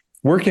and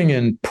working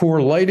in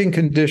poor lighting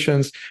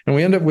conditions. And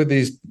we end up with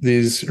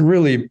these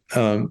really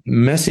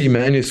messy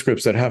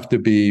manuscripts that have to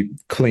be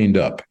cleaned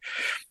up.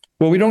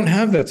 Well, we don't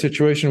have that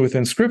situation with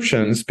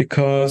inscriptions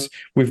because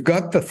we've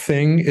got the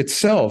thing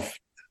itself,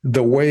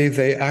 the way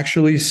they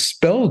actually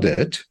spelled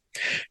it.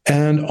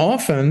 And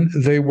often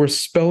they were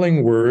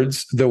spelling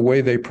words the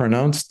way they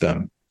pronounced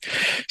them.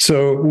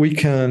 So we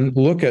can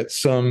look at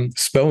some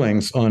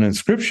spellings on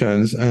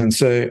inscriptions and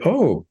say,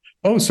 oh,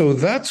 so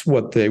that's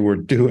what they were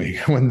doing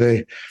when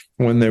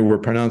they were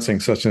pronouncing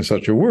such and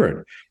such a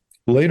word.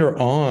 Later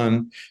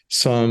on,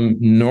 some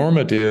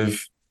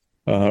normative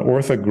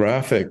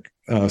orthographic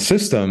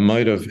system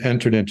might have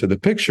entered into the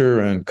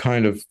picture and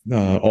kind of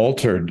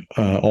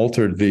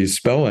altered these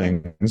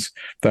spellings.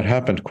 That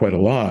happened quite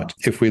a lot.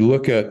 If we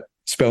look at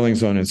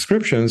spellings on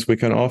inscriptions, we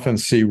can often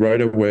see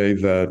right away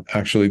that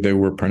actually they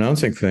were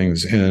pronouncing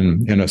things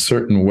in a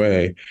certain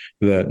way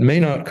that may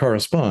not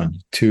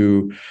correspond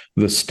to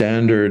the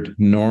standard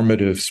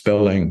normative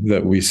spelling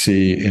that we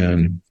see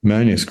in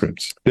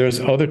manuscripts. There's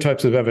other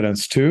types of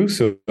evidence too.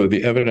 So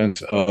the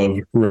evidence of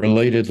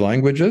related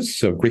languages.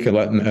 So Greek and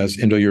Latin as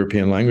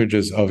Indo-European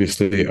languages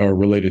obviously are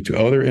related to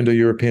other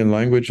Indo-European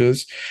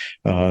languages.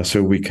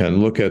 So we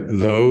can look at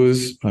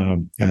those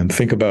and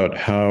think about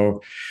how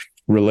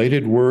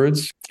related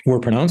words were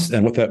pronounced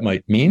and what that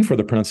might mean for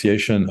the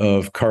pronunciation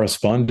of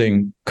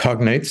corresponding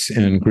cognates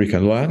in Greek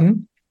and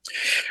Latin.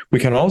 We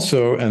can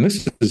also, and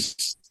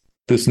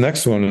this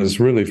next one is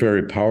really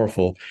very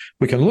powerful,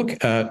 we can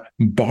look at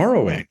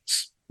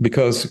borrowings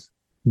because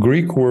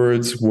Greek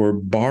words were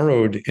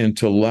borrowed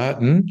into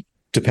Latin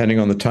depending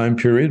on the time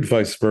period,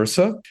 vice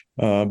versa.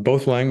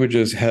 Both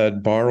languages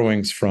had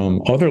borrowings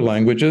from other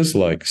languages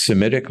like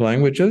Semitic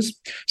languages.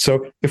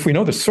 So if we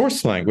know the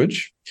source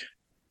language,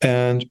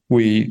 and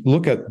we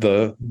look at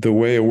the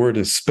way a word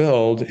is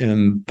spelled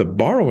in the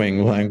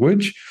borrowing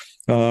language,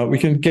 we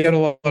can get a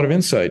lot of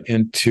insight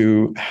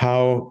into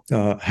how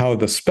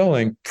the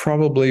spelling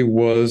probably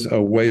was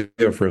a way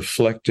of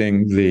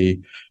reflecting the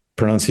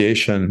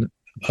pronunciation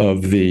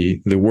of the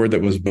word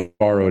that was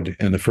borrowed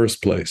in the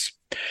first place.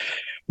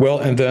 Well,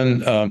 and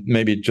then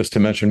maybe just to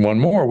mention one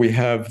more, we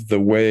have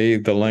the way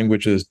the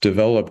languages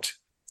developed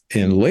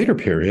in later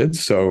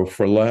periods. So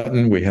for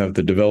Latin, we have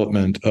the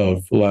development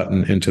of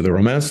Latin into the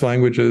Romance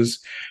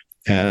languages.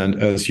 And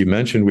as you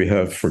mentioned, we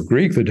have for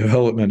Greek, the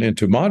development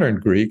into modern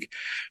Greek.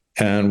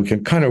 And we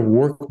can kind of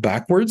work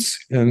backwards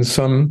in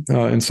some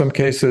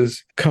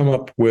cases, come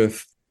up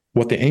with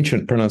what the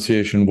ancient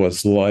pronunciation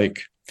was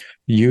like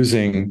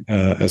using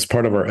as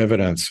part of our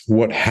evidence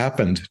what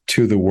happened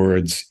to the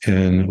words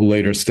in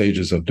later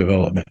stages of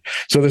development.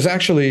 So there's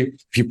actually,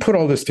 if you put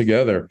all this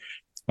together,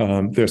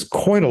 there's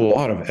quite a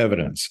lot of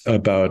evidence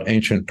about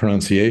ancient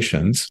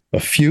pronunciations. A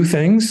few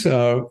things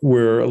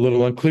we're a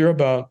little unclear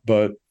about,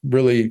 but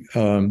really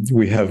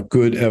we have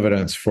good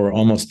evidence for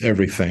almost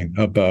everything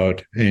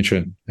about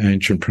ancient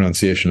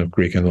pronunciation of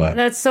Greek and Latin.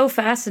 That's so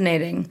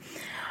fascinating.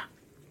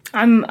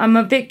 I'm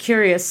a bit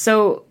curious.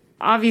 So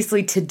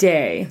obviously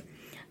today,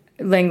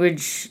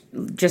 language,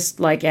 just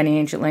like any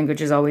ancient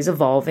language, is always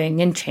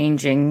evolving and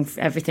changing,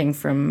 everything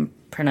from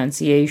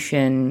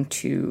pronunciation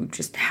to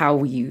just how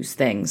we use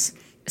things.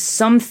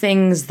 Some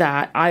things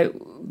that I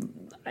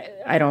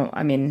don't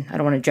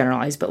want to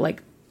generalize, but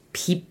like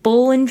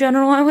people in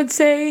general, I would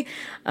say,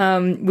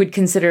 would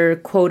consider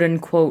quote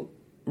unquote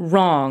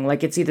wrong.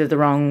 Like it's either the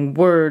wrong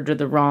word or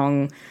the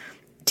wrong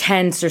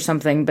tense or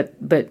something, but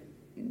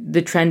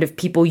the trend of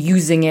people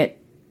using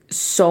it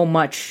so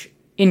much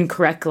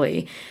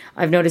incorrectly.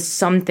 I've noticed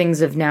some things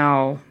have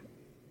now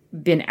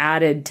been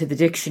added to the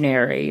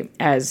dictionary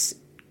as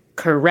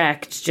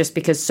correct just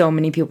because so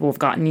many people have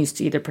gotten used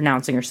to either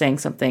pronouncing or saying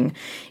something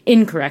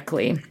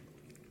incorrectly.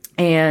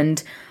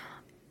 And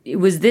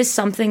was this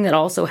something that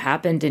also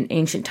happened in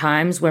ancient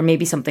times where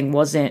maybe something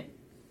wasn't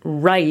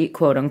right,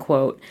 quote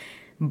unquote,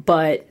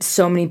 but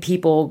so many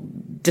people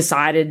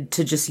decided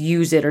to just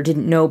use it or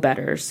didn't know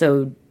better?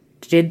 So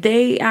did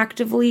they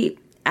actively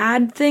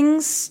add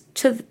things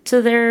to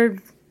their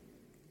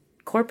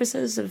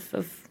corpuses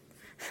of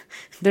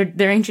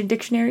their ancient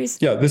dictionaries?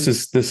 Yeah, this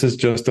is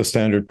just a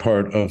standard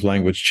part of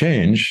language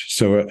change.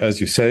 So as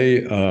you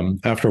say,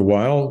 after a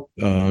while,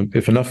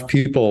 if enough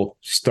people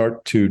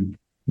start to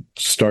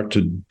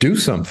do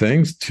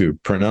something, to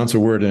pronounce a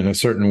word in a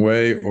certain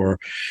way, or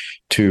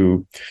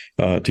to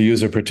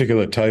use a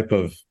particular type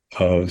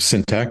of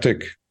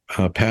syntactic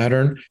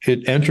pattern,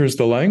 it enters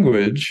the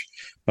language.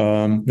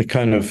 It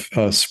kind of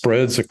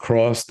spreads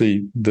across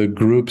the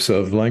groups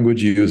of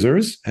language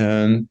users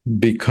and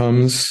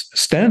becomes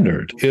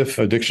standard. If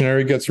a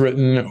dictionary gets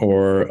written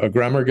or a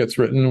grammar gets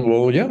written,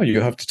 well, yeah,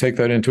 you have to take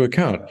that into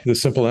account. The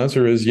simple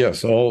answer is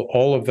yes.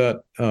 All of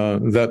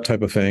that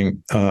type of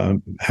thing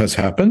has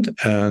happened.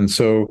 And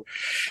so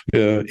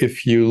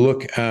if you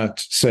look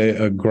at, say,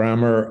 a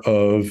grammar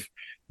of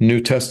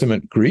New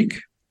Testament Greek,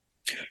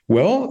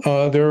 well,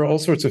 there are all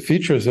sorts of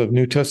features of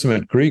New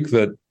Testament Greek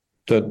that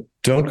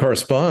don't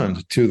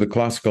correspond to the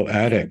classical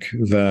Attic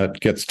that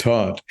gets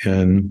taught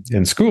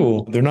in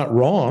school. They're not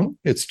wrong.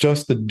 It's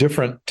just a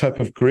different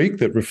type of Greek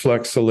that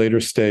reflects a later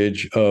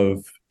stage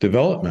of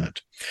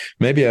development.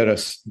 Maybe at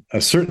a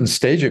certain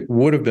stage, it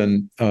would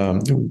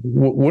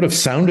have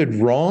sounded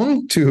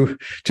wrong to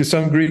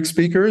some Greek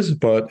speakers,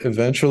 but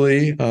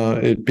eventually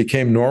it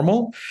became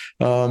normal,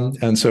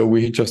 and so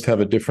we just have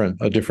a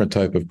different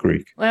type of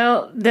Greek.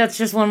 Well, that's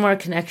just one more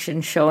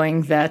connection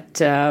showing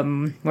that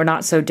we're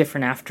not so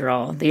different after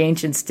all. The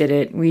ancients did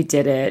it, we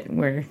did it.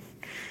 We're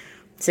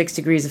 6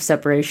 degrees of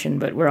separation,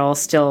 but we're all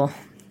still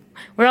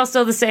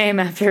the same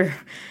after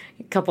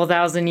a couple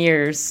thousand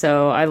years.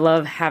 So I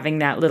love having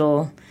that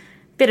little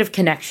bit of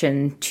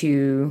connection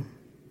to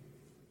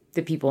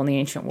the people in the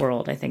ancient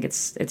world. I think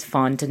it's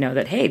fun to know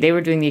that, hey, they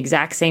were doing the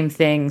exact same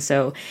thing.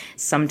 So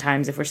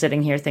sometimes if we're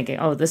sitting here thinking,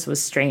 oh, this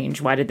was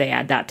strange, why did they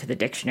add that to the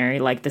dictionary?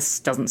 Like, this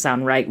doesn't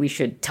sound right. We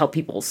should tell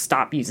people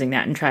stop using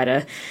that and try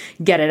to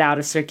get it out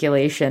of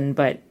circulation.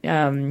 But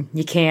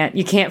you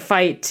can't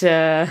fight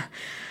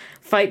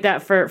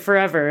that for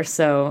forever.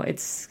 So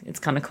it's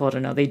kind of cool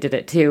to know they did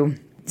it too.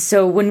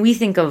 So when we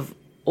think of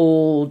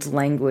old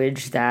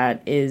language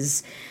that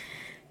is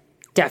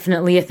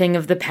definitely a thing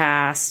of the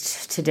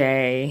past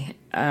today,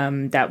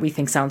 that we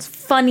think sounds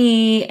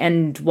funny,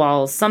 and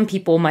while some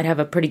people might have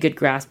a pretty good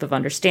grasp of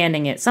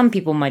understanding it, some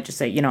people might just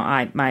say,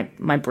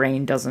 my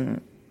brain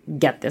doesn't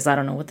get this. I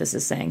don't know what this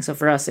is saying. So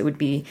for us, it would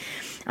be,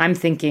 I'm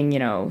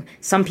thinking,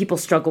 some people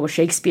struggle with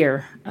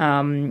Shakespeare.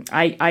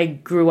 I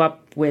grew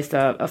up with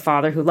a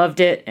father who loved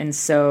it, and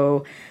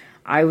so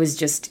I was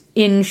just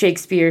in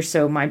Shakespeare,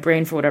 so my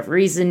brain, for whatever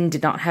reason,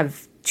 did not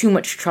have too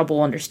much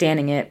trouble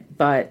understanding it,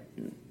 but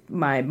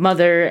my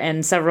mother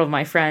and several of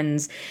my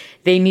friends,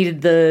 they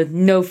needed the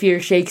No Fear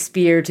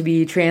Shakespeare to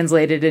be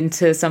translated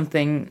into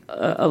something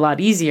a lot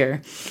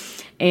easier.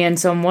 And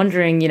so I'm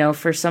wondering,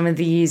 for some of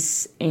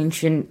these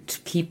ancient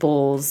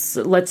peoples,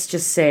 let's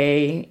just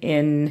say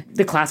in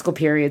the classical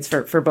periods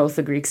for both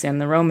the Greeks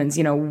and the Romans,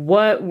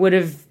 what would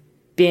have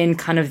been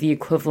kind of the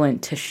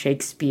equivalent to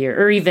Shakespeare,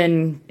 or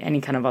even any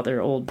kind of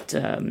other old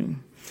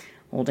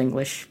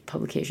English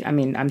publication? I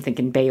mean, I'm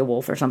thinking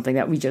Beowulf or something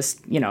that we just,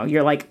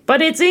 you're like,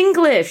 but it's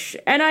English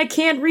and I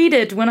can't read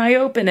it when I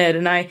open it.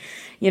 And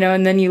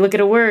and then you look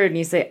at a word and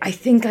you say, I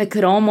think I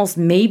could almost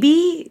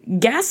maybe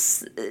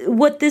guess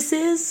what this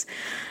is.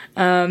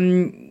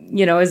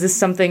 Is this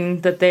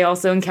something that they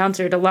also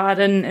encountered a lot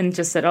and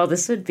just said, oh,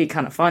 this would be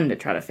kind of fun to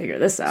try to figure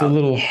this out? It's a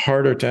little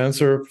harder to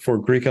answer for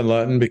Greek and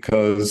Latin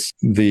because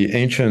the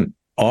ancient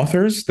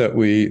authors that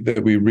we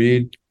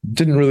read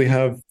didn't really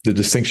have the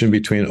distinction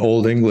between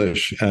Old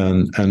English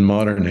and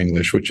Modern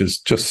English, which is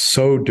just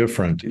so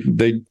different.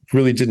 They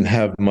really didn't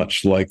have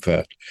much like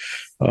that.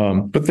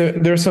 But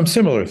there are some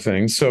similar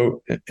things.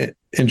 So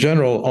in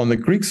general, on the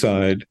Greek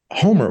side,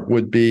 Homer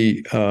would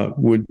be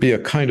a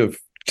kind of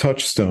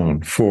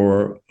touchstone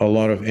for a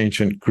lot of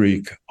ancient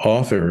Greek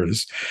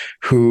authors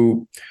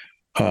who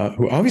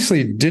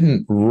obviously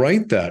didn't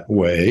write that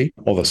way,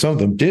 although some of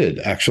them did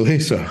actually.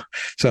 So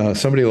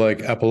somebody like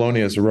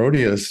Apollonius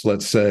Rhodius,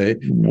 let's say,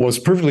 was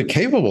perfectly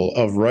capable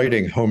of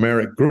writing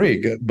Homeric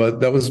Greek, but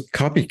that was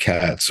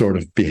copycat sort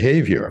of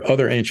behavior.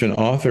 Other ancient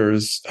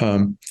authors,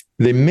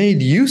 they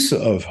made use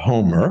of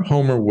Homer.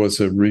 Homer was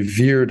a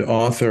revered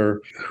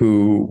author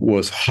who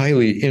was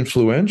highly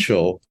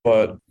influential,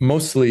 but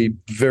mostly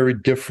very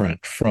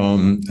different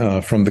from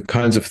the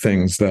kinds of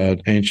things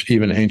that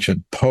even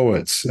ancient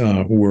poets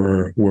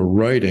were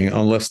writing,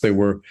 unless they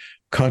were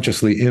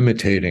consciously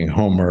imitating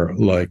Homer,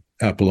 like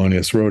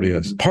Apollonius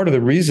Rhodius. Part of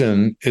the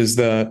reason is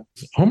that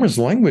Homer's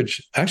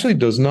language actually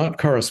does not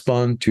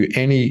correspond to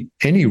any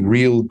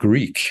real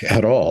Greek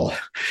at all.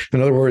 In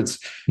other words,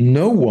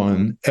 no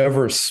one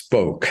ever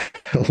spoke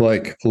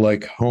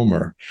like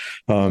Homer.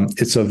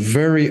 It's a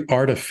very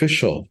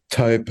artificial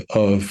type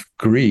of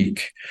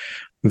Greek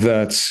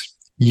that's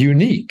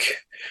unique.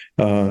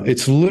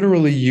 It's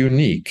literally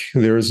unique.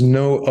 There is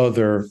no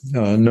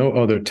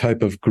other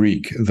type of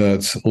Greek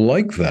that's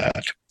like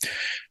that.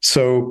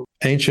 So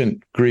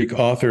ancient Greek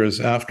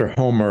authors after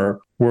Homer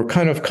were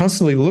kind of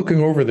constantly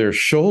looking over their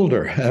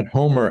shoulder at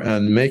Homer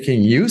and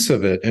making use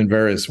of it in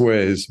various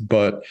ways.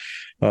 But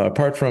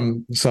apart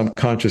from some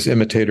conscious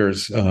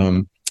imitators,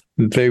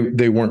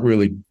 they weren't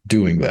really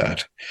doing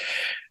that.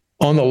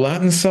 On the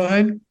Latin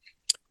side,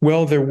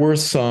 well, there were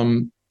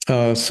some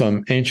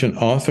ancient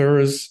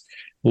authors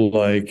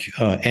like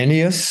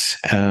Ennius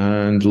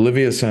and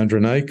Livius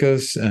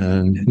Andronicus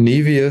and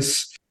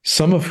Nevius,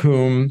 some of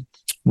whom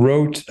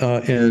wrote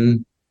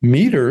in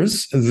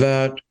meters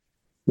that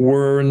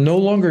were no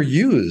longer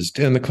used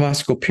in the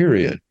classical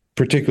period,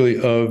 particularly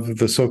of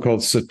the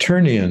so-called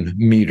Saturnian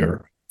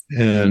meter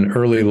in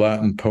early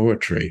Latin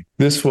poetry.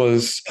 This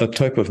was a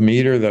type of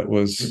meter that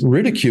was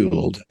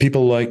ridiculed.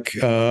 People like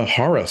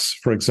Horace,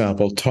 for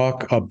example,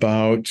 talk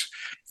about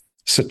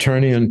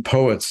Saturnian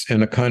poets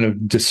in a kind of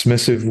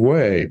dismissive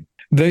way.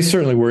 They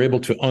certainly were able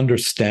to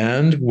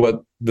understand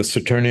what the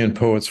Saturnian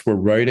poets were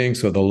writing,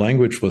 so the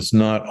language was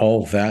not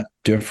all that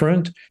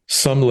different.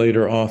 Some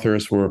later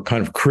authors were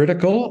kind of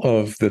critical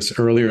of this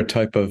earlier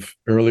type of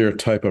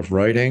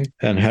writing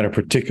and had a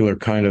particular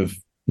kind of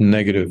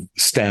negative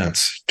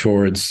stance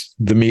towards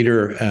the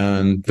meter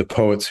and the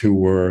poets who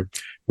were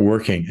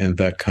working in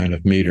that kind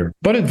of meter.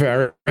 But it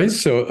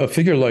varies. So a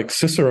figure like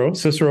Cicero,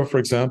 for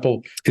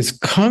example, is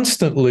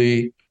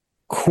constantly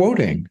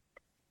quoting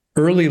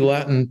early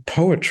Latin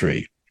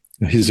poetry.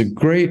 He's a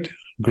great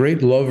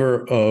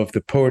lover of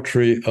the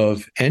poetry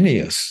of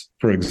Ennius,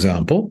 for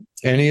example.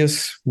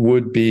 Ennius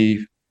would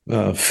be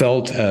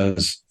felt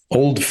as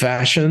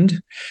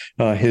old-fashioned.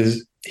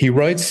 He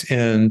writes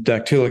in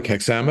dactylic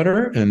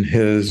hexameter in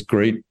his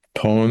great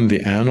poem,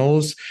 The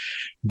Annals,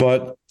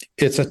 but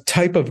it's a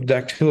type of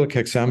dactylic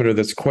hexameter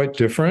that's quite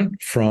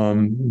different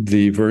from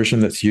the version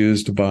that's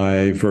used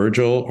by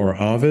Virgil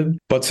or Ovid.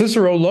 But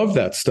Cicero loved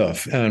that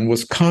stuff and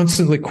was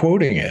constantly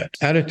quoting it.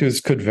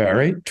 Attitudes could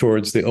vary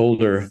towards the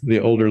older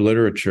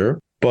literature,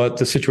 but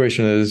the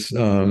situation is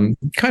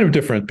kind of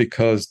different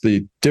because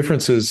the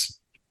differences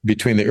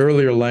between the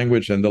earlier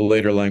language and the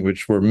later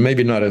language were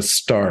maybe not as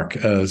stark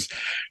as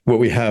what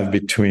we have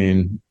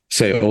between,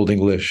 say, Old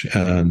English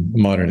and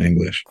Modern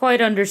English.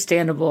 Quite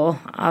understandable.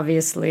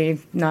 Obviously,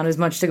 not as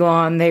much to go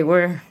on.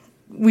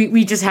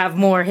 We just have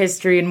more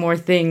history and more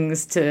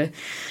things to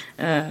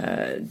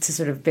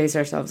sort of base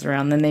ourselves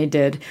around than they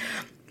did.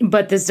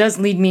 But this does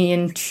lead me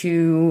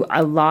into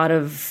a lot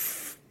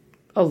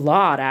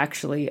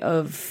actually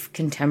of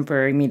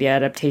contemporary media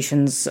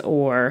adaptations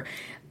or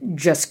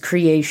just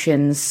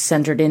creations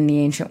centered in the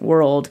ancient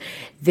world.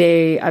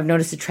 I've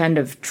noticed a trend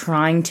of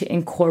trying to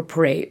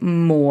incorporate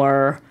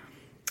more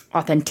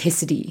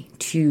authenticity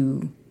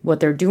to what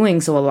they're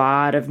doing. So a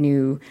lot of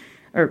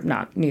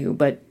not new,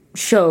 but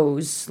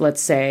shows,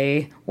 let's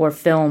say, or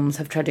films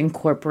have tried to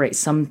incorporate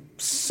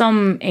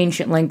some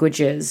ancient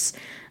languages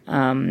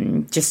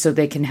just so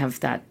they can have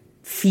that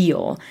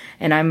feel.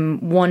 And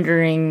I'm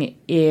wondering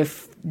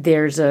if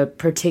there's a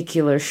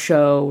particular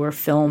show or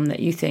film that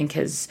you think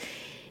has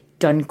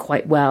done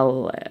quite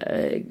well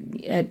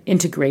at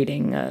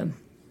integrating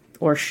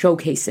or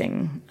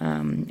showcasing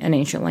an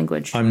ancient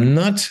language.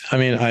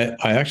 I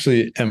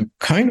actually am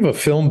kind of a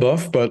film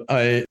buff, but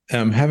I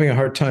am having a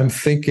hard time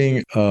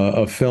thinking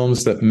of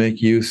films that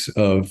make use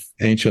of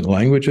ancient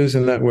languages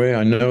in that way.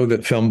 I know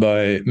that film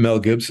by Mel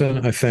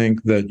Gibson, I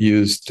think, that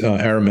used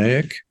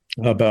Aramaic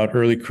about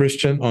early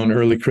Christian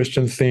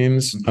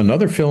themes.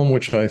 Another film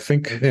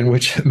in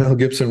which Mel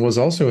Gibson was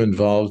also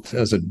involved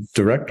as a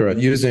director,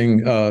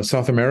 using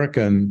South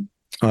American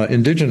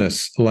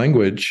indigenous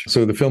language.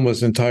 So the film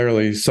was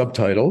entirely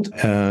subtitled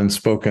and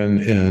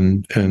spoken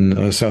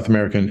in South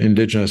American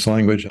indigenous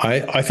language.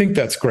 I think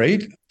that's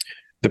great.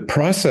 The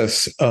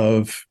process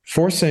of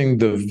forcing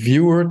the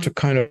viewer to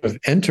kind of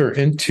enter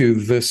into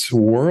this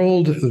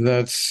world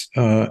that's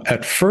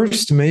at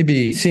first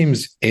maybe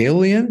seems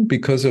alien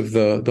because of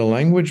the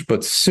language,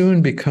 but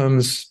soon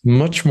becomes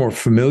much more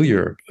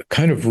familiar,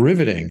 kind of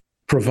riveting,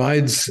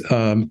 provides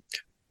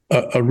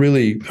a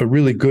really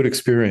good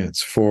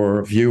experience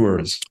for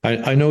viewers.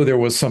 I know there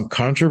was some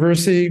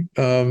controversy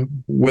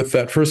with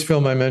that first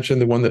film I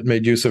mentioned, the one that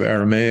made use of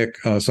Aramaic.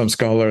 Some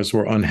scholars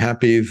were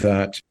unhappy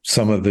that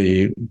some of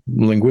the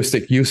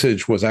linguistic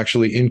usage was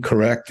actually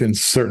incorrect in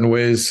certain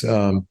ways.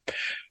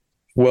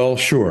 Well,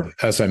 sure.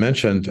 As I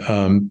mentioned,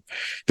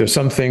 there's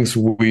some things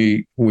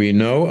we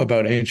know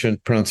about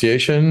ancient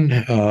pronunciation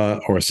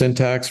or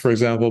syntax, for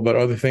example, but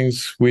other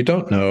things we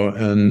don't know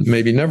and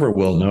maybe never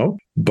will know.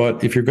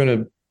 But if you're going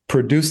to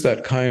produce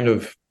that kind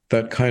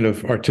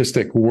of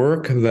artistic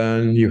work,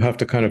 then you have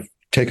to kind of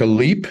take a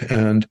leap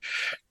and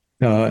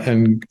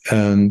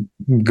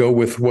go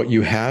with what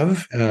you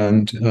have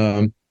and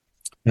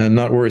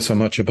not worry so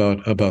much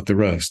about the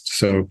rest.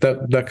 So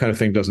that kind of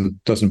thing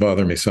doesn't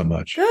bother me so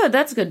much. Good,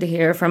 that's good to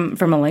hear from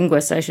a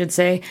linguist, I should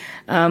say.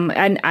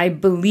 And I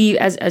believe,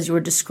 as you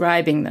were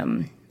describing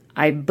them,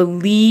 I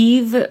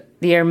believe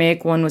the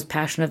Aramaic one was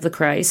Passion of the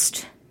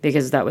Christ,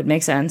 because that would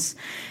make sense.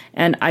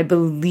 And I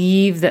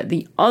believe that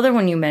the other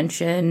one you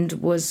mentioned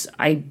was,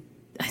 I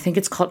think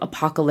it's called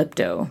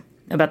Apocalypto,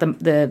 about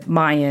the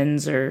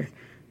Mayans or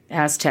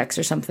Aztecs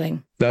or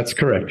something. That's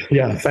correct.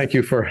 Yeah, thank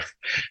you for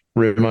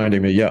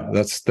reminding me. Yeah,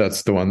 that's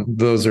the one.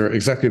 Those are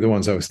exactly the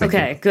ones I was thinking.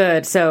 Okay,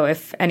 good. So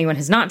if anyone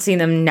has not seen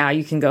them, now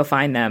you can go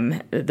find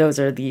them. Those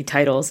are the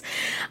titles.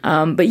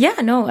 But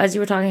yeah, no, as you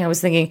were talking, I was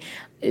thinking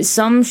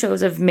some shows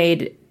have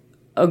made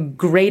a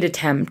great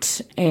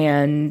attempt,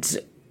 and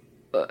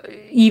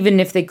even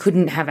if they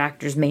couldn't have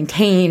actors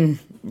maintain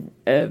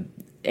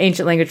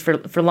ancient language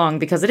for long,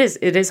 because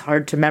it is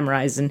hard to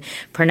memorize and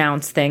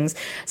pronounce things,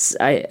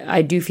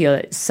 I do feel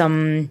that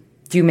some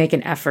do make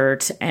an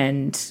effort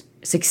and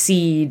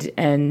succeed,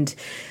 and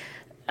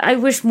I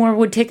wish more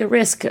would take a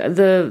risk.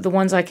 The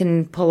ones I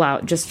can pull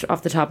out just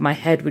off the top of my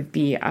head would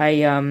be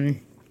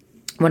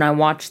when I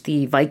watched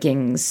the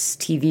Vikings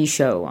TV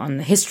show on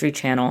the History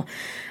Channel.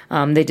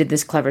 They did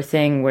this clever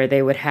thing where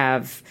they would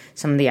have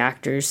some of the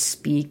actors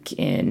speak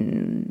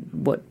in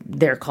what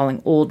they're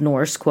calling Old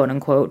Norse, quote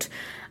unquote.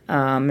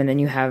 And then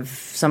you have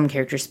some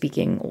characters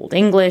speaking Old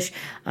English.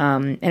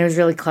 And it was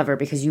really clever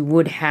because you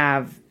would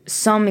have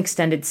some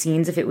extended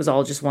scenes if it was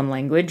all just one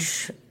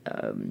language,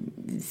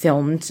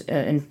 filmed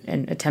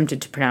and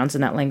attempted to pronounce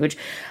in that language.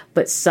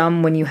 But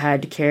some when you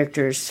had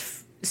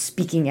characters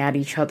speaking at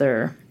each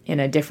other in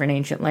a different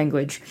ancient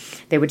language,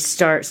 they would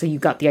start, so you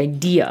got the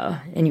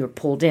idea and you were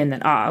pulled in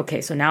that,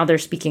 okay, so now they're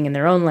speaking in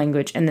their own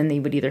language, and then they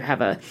would either have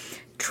a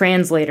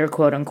translator,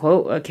 quote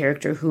unquote, a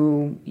character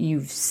who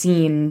you've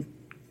seen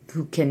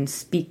who can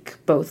speak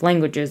both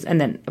languages,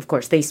 and then, of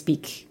course, they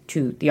speak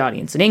to the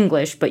audience in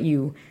English, but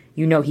you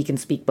know he can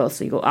speak both,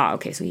 so you go,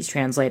 okay, so he's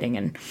translating,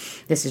 and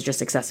this is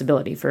just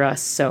accessibility for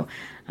us. So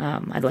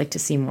I'd like to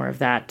see more of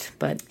that.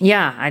 But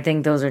yeah, I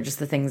think those are just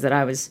the things that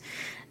I was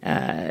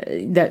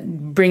that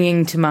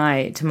bringing to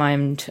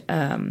mind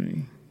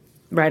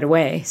right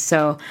away.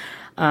 So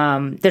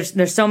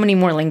there's so many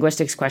more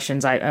linguistics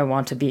questions I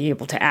want to be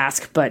able to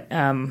ask, but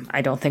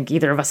I don't think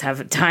either of us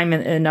have time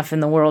enough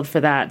in the world for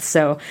that.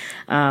 So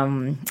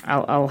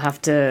I'll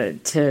have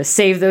to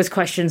save those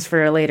questions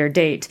for a later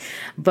date.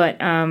 But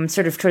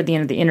sort of toward the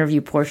end of the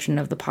interview portion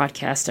of the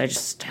podcast, I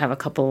just have a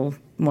couple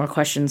more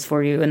questions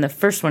for you. And the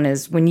first one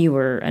is, when you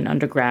were an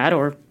undergrad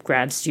or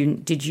grad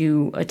student, did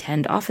you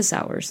attend office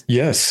hours?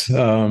 Yes,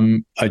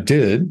 I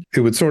did.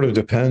 It would sort of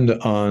depend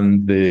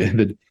on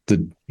the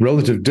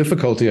relative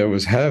difficulty I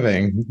was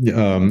having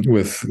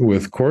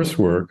with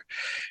coursework.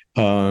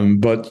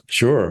 But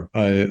sure,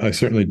 I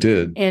certainly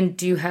did. And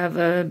do you have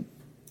a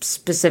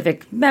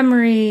specific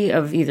memory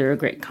of either a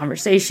great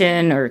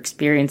conversation or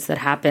experience that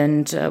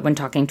happened when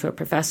talking to a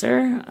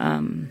professor?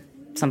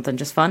 Something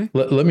just fun?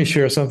 Let me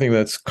share something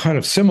that's kind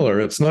of similar.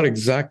 It's not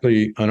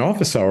exactly an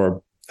office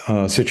hour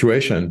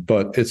situation,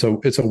 but it's a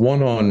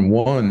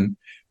one-on-one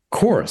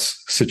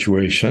course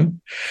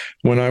situation.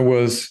 When I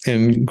was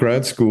in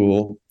grad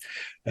school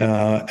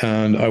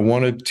and I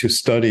wanted to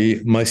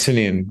study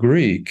Mycenaean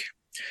Greek,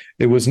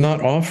 it was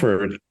not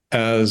offered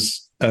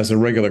as a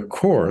regular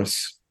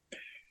course,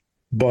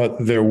 but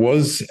there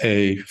was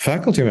a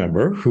faculty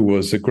member who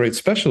was a great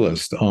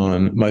specialist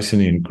on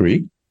Mycenaean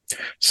Greek.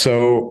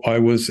 So I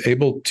was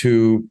able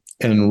to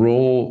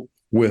enroll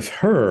with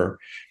her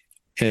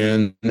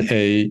in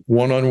a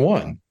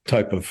one-on-one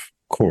type of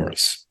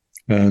course.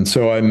 And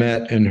so I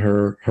met in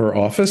her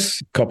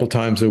office a couple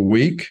times a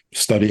week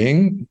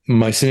studying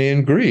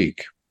Mycenaean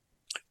Greek.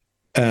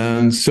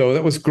 And so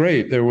that was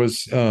great. There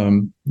was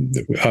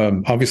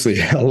obviously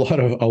a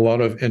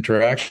lot of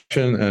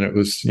interaction, and it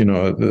was,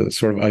 the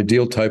sort of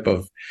ideal type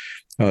of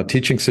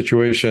teaching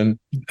situation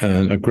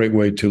and a great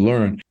way to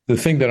learn. The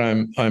thing that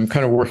I'm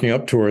kind of working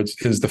up towards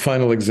is the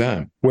final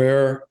exam,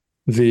 where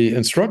the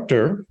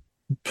instructor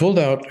pulled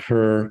out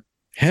her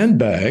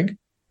handbag,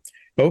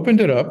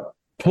 opened it up,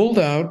 pulled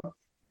out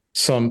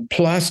some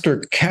plaster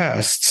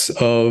casts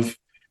of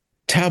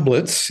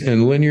tablets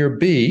in Linear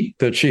B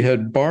that she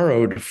had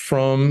borrowed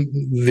from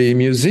the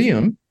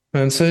museum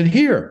and said,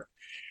 "Here,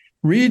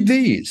 read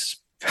these."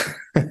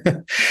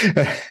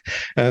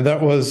 And that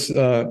was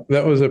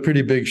a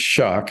pretty big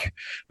shock.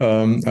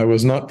 I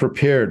was not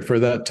prepared for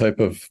that type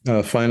of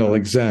final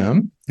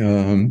exam,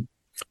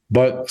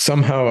 but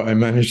somehow I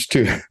managed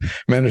to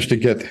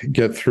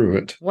get through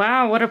it.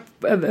 Wow, what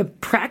a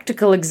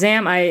practical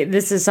exam!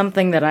 This is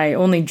something that I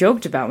only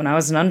joked about when I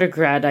was an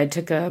undergrad. I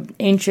took a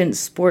ancient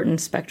sport and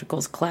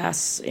spectacles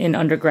class in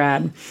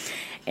undergrad.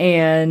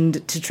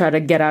 And to try to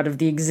get out of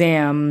the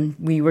exam,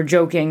 we were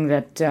joking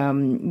that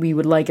we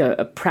would like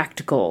a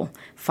practical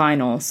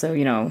final. So,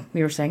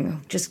 we were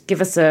saying, just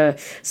give us a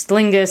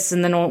slingus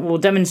and then we'll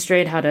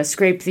demonstrate how to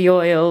scrape the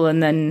oil.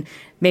 And then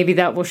maybe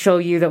that will show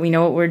you that we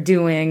know what we're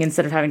doing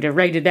instead of having to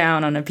write it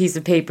down on a piece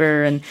of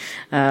paper. And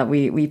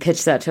we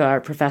pitched that to our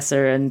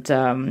professor.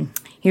 And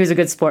he was a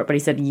good sport, but he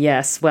said,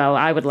 yes, well,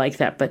 I would like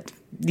that, but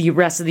the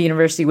rest of the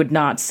university would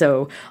not.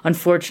 So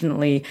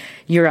unfortunately,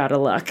 you're out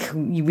of luck.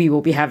 We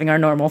will be having our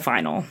normal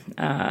final.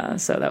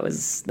 So that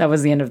was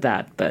the end of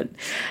that. But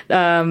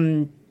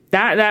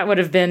that would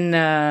have been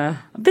a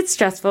bit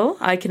stressful,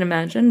 I can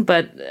imagine.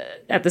 But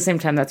at the same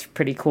time, that's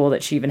pretty cool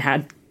that she even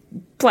had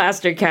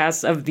plaster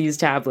casts of these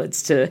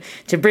tablets to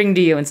bring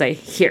to you and say,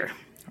 here,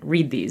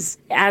 read these.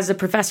 As a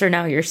professor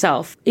now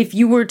yourself, if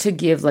you were to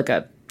give like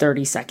a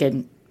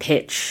 30-second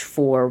pitch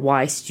for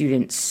why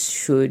students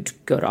should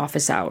go to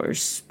office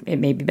hours, it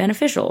may be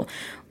beneficial,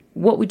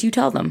 what would you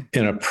tell them?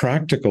 In a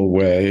practical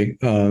way,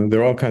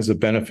 there are all kinds of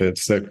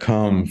benefits that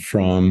come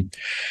from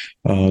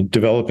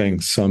developing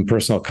some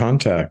personal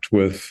contact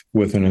with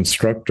an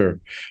instructor.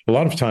 A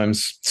lot of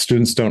times,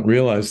 students don't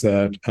realize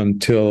that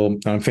until,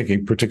 I'm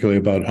thinking particularly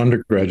about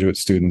undergraduate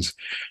students,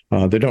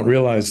 they don't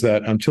realize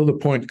that until the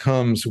point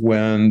comes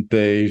when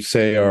they,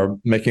 say, are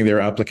making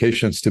their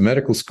applications to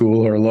medical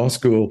school or law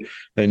school,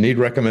 they need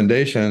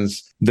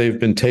recommendations. They've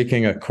been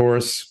taking a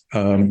course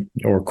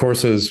or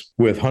courses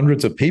with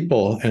hundreds of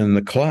people in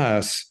the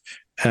class,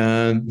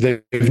 and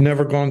they've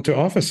never gone to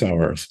office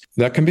hours.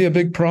 That can be a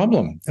big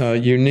problem.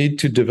 You need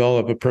to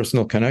develop a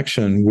personal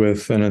connection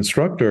with an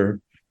instructor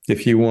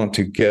if you want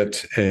to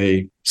get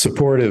a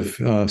supportive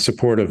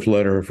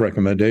letter of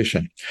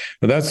recommendation.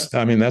 But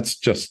that's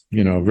just,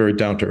 very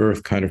down to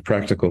earth kind of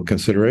practical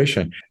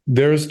consideration.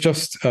 There's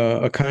just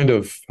a kind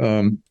of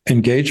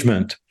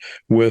engagement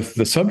with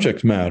the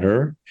subject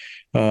matter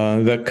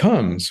that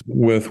comes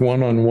with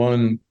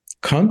one-on-one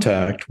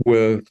contact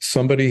with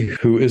somebody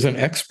who is an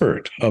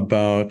expert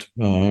about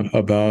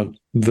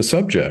the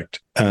subject.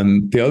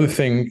 And the other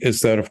thing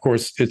is that, of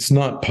course, it's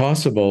never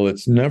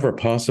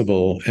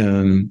possible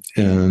in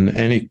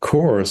any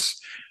course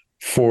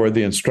for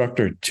the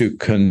instructor to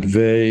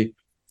convey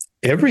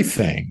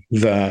everything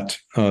that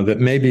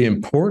may be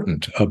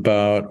important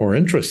about or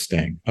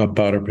interesting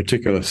about a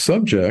particular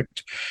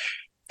subject.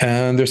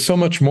 And there's so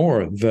much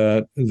more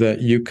that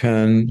you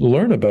can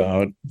learn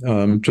about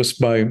just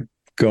by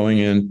going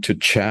in to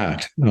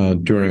chat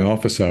during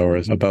office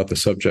hours about the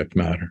subject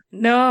matter.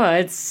 No,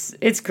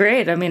 it's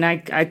great. I mean,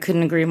 I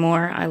couldn't agree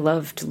more. I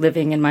loved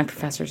living in my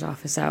professor's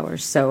office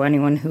hours. So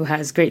anyone who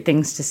has great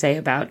things to say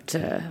about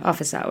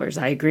office hours,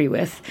 I agree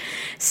with.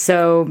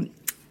 So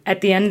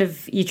at the end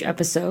of each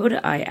episode,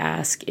 I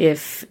ask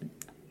if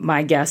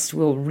my guest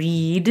will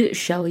read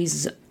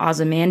Shelley's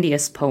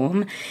Ozymandias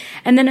poem.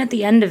 And then at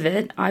the end of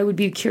it, I would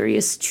be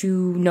curious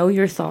to know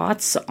your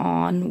thoughts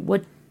on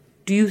what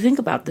do you think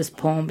about this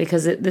poem?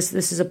 Because this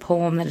is a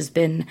poem that has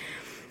been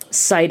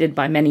cited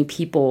by many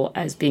people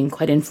as being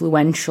quite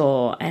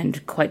influential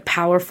and quite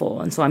powerful.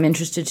 And so I'm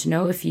interested to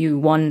know if you,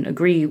 one,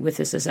 agree with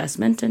this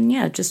assessment, and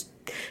just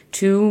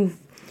two,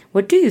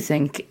 what do you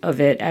think of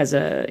it as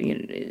a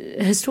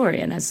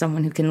historian, as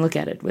someone who can look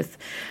at it with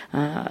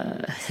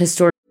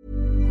historical.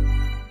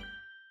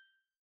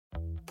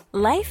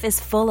 Life is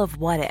full of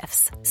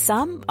what-ifs.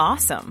 Some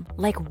awesome,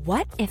 like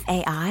what if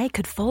AI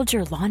could fold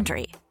your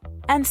laundry?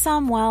 And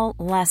some, well,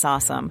 less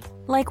awesome,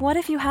 like what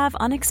if you have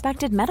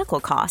unexpected medical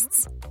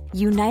costs?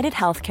 United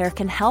Healthcare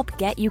can help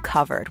get you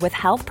covered with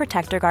Health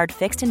Protector Guard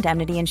fixed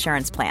indemnity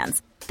insurance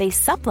plans. They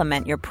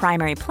supplement your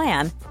primary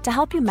plan to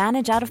help you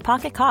manage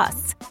out-of-pocket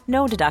costs.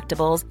 No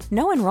deductibles,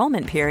 no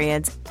enrollment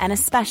periods, and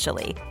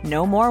especially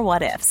no more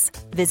what-ifs.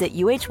 Visit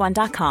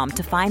uh1.com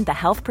to find the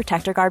Health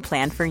Protector Guard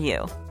plan for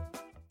you.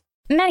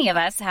 Many of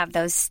us have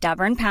those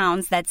stubborn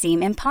pounds that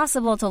seem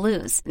impossible to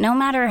lose, no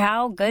matter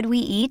how good we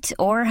eat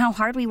or how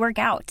hard we work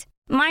out.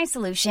 My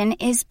solution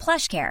is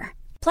PlushCare.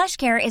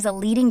 PlushCare is a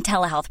leading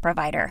telehealth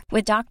provider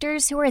with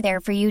doctors who are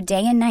there for you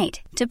day and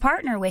night to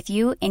partner with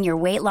you in your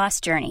weight loss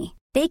journey.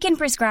 They can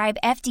prescribe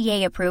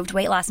FDA-approved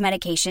weight loss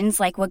medications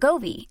like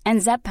Wegovy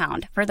and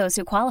Zepbound for those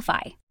who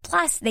qualify.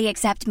 Plus, they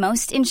accept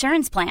most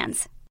insurance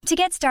plans. To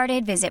get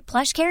started, visit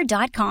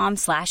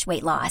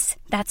plushcare.com/weightloss.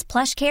 That's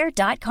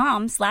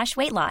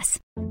plushcare.com/weightloss.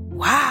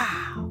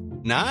 Wow.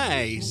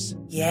 Nice.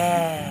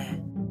 Yeah.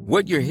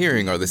 What you're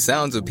hearing are the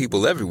sounds of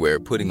people everywhere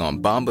putting on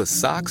Bombas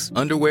socks,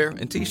 underwear,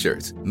 and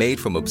T-shirts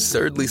made from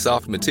absurdly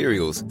soft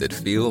materials that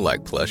feel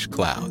like plush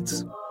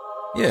clouds.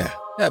 Yeah,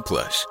 that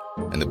plush.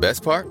 And the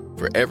best part?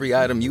 For every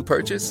item you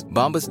purchase,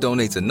 Bombas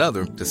donates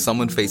another to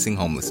someone facing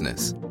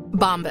homelessness.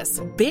 Bombas.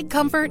 Big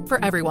comfort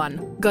for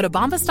everyone. Go to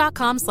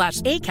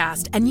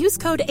bombas.com/ACAST and use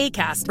code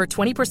ACAST for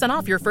 20%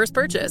 off your first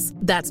purchase.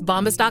 That's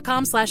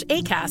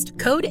bombas.com/ACAST.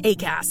 Code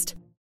ACAST.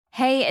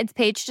 Hey, it's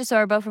Paige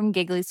DeSorbo from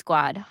Giggly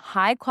Squad.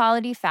 High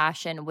quality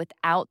fashion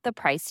without the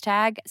price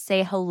tag.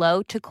 Say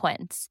hello to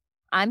Quince.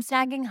 I'm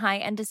snagging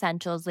high-end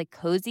essentials like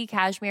cozy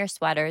cashmere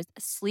sweaters,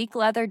 sleek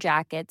leather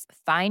jackets,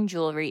 fine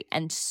jewelry,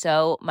 and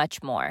so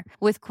much more.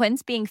 With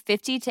Quince being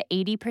 50 to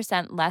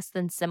 80% less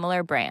than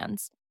similar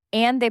brands.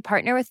 And they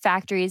partner with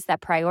factories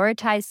that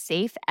prioritize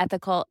safe,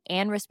 ethical,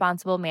 and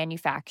responsible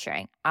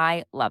manufacturing.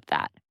 I love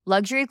that.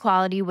 Luxury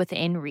quality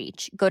within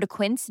reach. Go to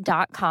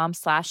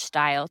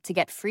quince.com/style to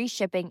get free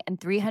shipping and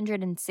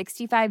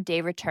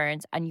 365-day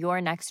returns on your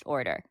next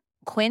order.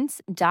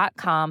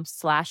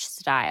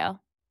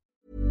 Quince.com/style.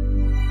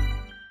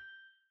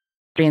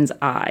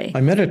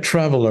 I met a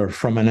traveler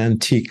from an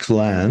antique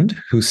land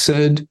who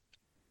said,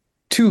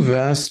 "Two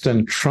vast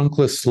and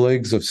trunkless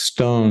legs of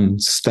stone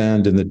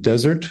stand in the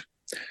desert.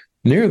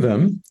 Near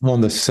them,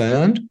 on the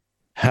sand,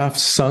 half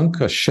sunk,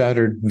 a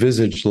shattered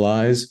visage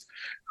lies,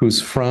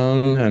 whose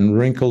frown and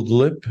wrinkled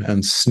lip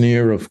and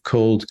sneer of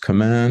cold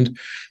command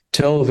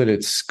tell that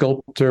its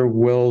sculptor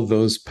well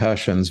those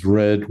passions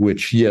read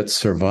which yet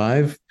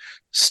survive,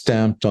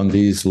 stamped on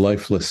these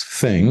lifeless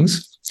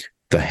things,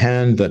 the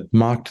hand that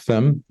mocked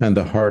them and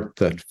the heart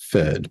that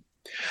fed.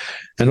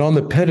 And on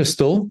the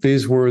pedestal,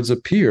 these words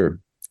appear: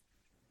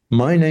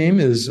 My name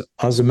is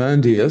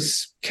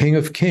Ozymandias, King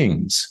of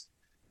Kings.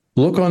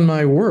 Look on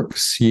my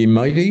works, ye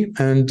mighty,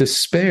 and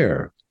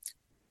despair.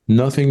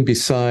 Nothing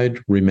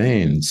beside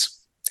remains.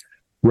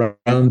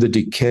 Round the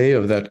decay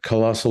of that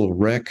colossal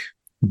wreck,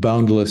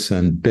 boundless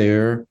and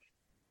bare,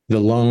 the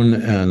lone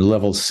and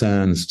level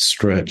sands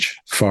stretch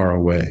far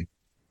away."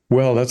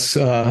 Well, that's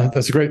a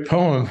great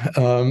poem,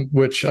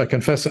 which I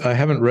confess I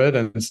haven't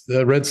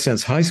read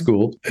since high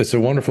school. It's a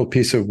wonderful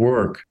piece of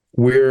work.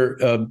 We're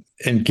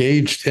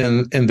engaged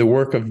in the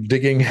work of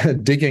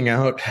digging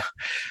out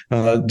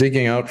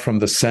from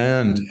the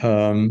sand,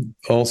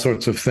 all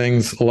sorts of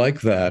things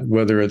like that,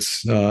 whether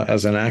it's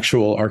as an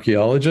actual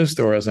archaeologist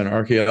or as an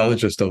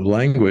archaeologist of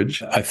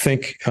language. I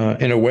think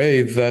in a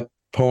way that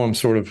poem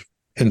sort of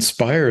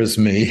inspires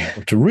me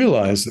to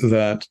realize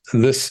that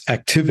this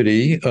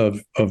activity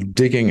of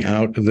digging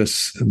out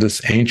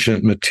this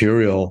ancient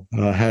material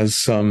has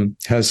some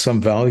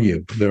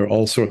value. There are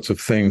all sorts of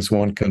things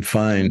one can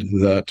find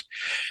that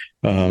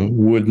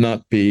would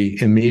not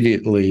be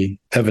immediately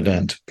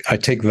evident. I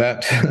take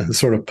that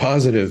sort of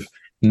positive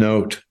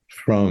note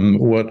from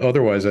what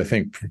otherwise I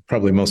think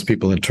probably most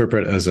people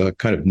interpret as a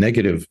kind of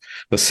negative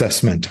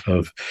assessment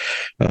of,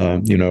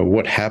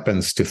 what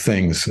happens to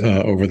things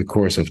over the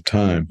course of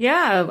time.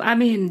 Yeah, I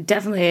mean,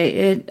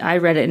 definitely. I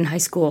read it in high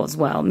school as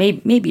well,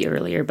 maybe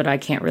earlier, but I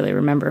can't really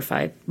remember if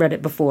I read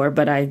it before.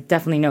 But I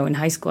definitely know in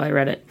high school I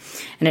read it,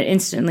 and it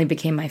instantly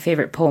became my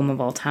favorite poem of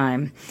all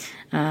time,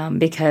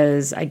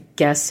 because I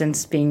guess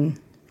since being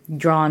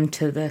drawn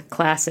to the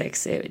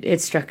classics, it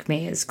struck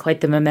me as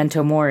quite the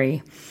memento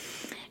mori.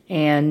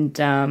 And,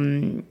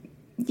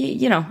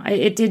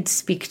 it did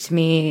speak to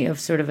me of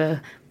sort of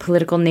a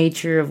political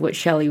nature of what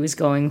Shelley was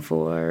going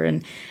for,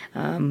 and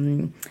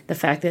the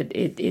fact that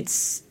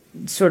it's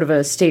sort of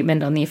a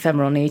statement on the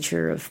ephemeral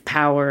nature of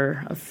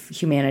power, of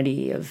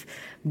humanity, of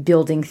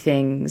building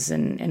things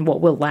and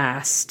what will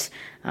last,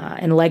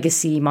 and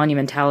legacy,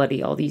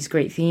 monumentality, all these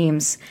great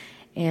themes.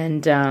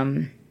 And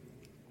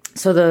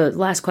so the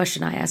last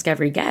question I ask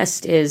every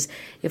guest is,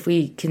 if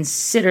we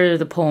consider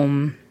the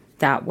poem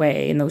that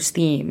way, in those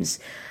themes,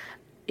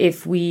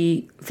 if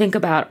we think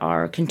about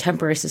our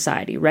contemporary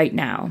society right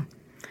now,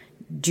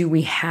 do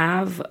we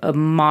have a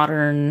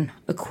modern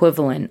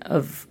equivalent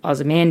of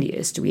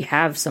Ozymandias? Do we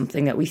have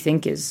something that we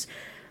think is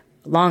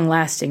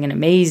long-lasting and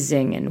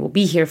amazing and will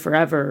be here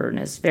forever and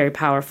is very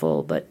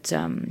powerful, but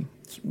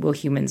will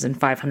humans in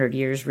 500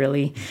 years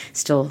really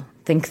still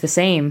think the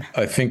same?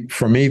 I think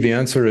for me, the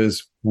answer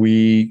is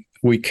we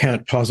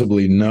can't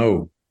possibly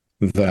know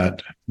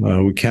that.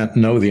 We can't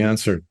know the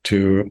answer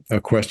to a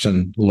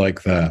question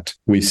like that.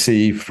 We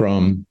see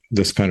from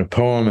this kind of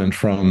poem and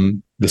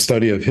from the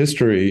study of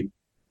history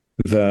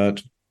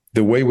that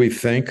the way we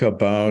think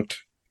about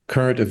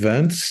current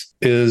events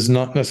is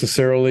not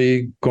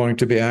necessarily going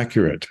to be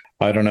accurate.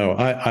 I don't know.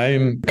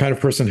 I'm the kind of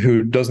person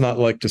who does not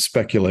like to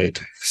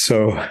speculate.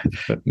 So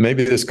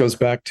maybe this goes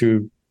back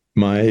to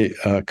my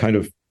kind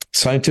of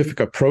scientific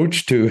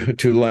approach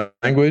to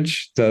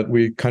language that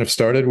we kind of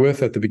started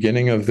with at the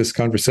beginning of this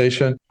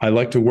conversation. I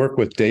like to work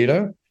with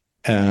data.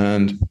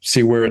 and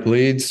see where it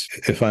leads.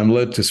 If I'm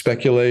led to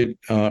speculate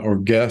or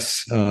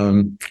guess,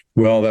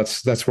 well,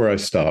 that's where I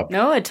stop.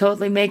 No, it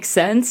totally makes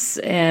sense.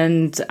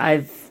 And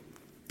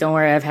don't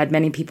worry, I've had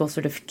many people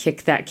sort of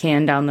kick that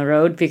can down the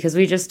road because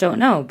we just don't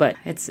know. But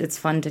it's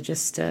fun to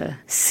just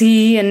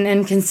see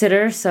and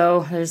consider.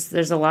 So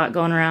there's a lot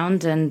going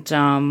around,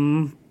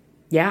 and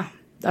yeah.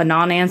 A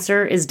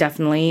non-answer is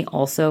definitely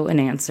also an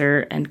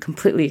answer and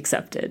completely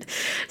accepted.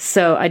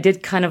 So I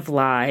did kind of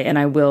lie, and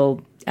I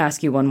will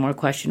ask you one more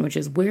question, which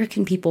is where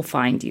can people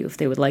find you if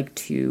they would like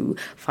to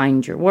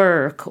find your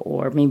work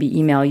or maybe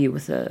email you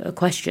with a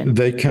question?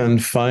 They can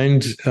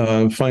find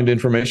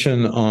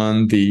information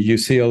on the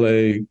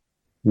UCLA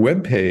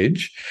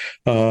webpage,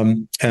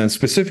 and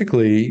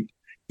specifically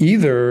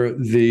either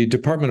the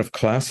Department of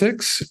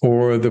Classics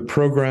or the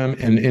program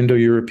in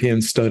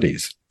Indo-European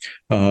Studies.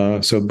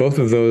 So both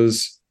of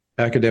those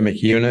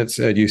academic units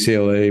at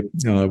UCLA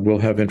will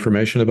have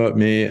information about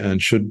me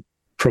and should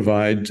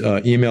provide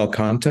email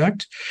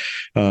contact.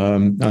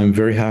 I'm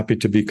very happy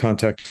to be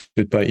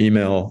contacted by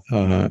email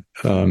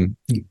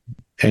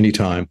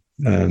anytime,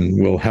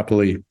 and will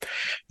happily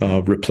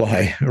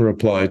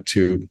reply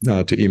to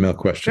email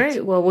questions.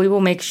 Great. Well, we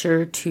will make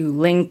sure to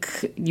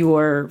link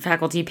your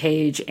faculty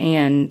page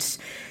and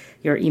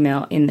your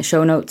email in the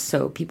show notes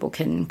so people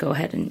can go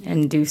ahead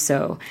and do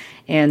so.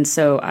 And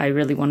so I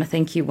really want to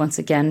thank you once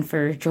again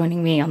for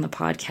joining me on the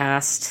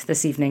podcast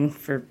this evening.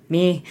 For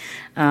me,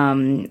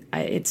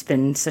 it's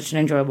been such an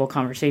enjoyable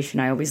conversation.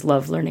 I always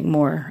love learning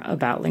more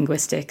about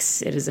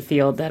linguistics. It is a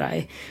field that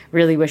I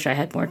really wish I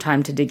had more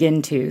time to dig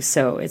into.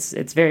 So it's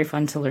very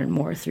fun to learn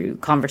more through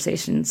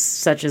conversations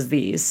such as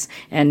these.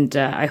 And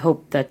I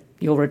hope that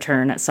you'll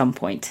return at some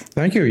point.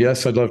 Thank you.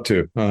 Yes, I'd love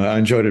to. I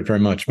enjoyed it very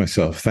much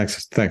myself.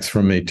 Thanks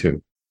from me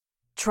too.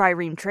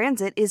 Trireme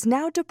Transit is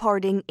now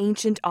departing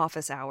ancient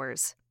office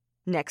hours.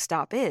 Next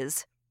stop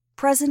is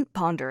Present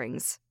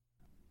Ponderings.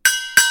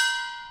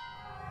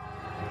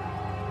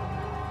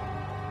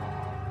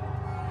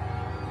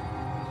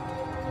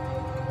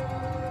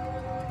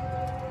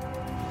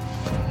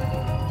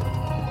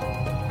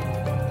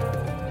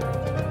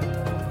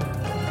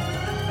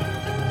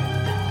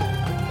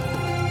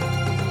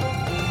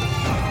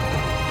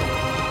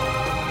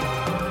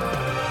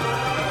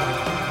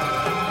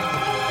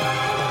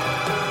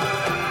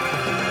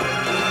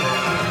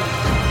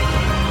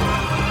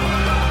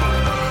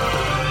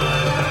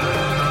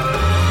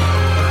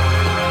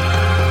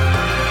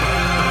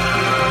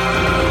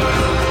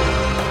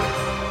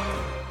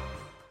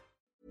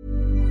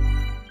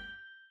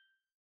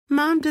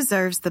 Mom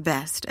deserves the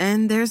best,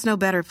 and there's no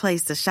better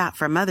place to shop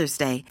for Mother's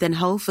Day than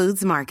Whole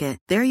Foods Market.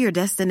 They're your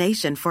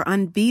destination for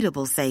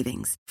unbeatable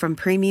savings, from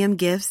premium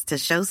gifts to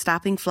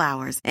show-stopping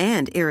flowers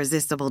and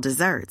irresistible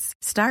desserts.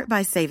 Start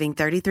by saving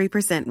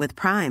 33% with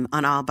Prime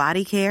on all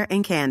body care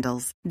and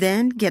candles.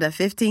 Then get a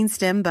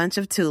 15-stem bunch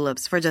of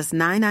tulips for just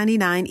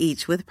 $9.99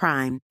 each with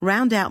Prime.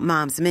 Round out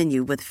Mom's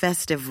menu with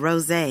festive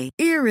rosé,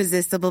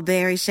 irresistible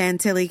berry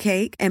chantilly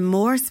cake, and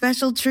more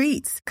special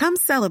treats. Come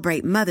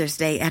celebrate Mother's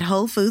Day at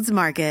Whole Foods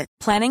Market.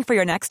 Planning for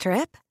your next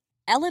trip?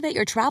 Elevate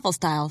your travel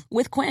style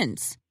with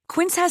Quince.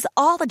 Quince has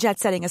all the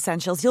jet-setting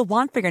essentials you'll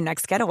want for your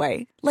next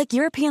getaway, like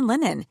European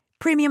linen,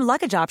 premium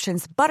luggage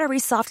options, buttery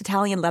soft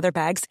Italian leather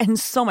bags, and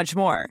so much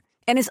more.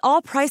 And is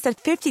all priced at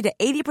 50 to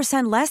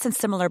 80% less than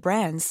similar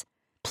brands.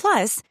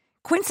 Plus,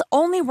 Quince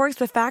only works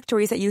with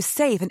factories that use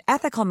safe and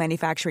ethical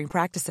manufacturing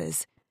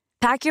practices.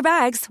 Pack your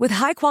bags with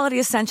high-quality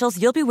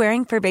essentials you'll be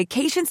wearing for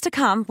vacations to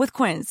come with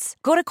Quince.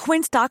 Go to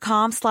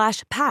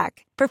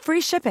quince.com/pack for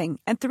free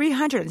shipping and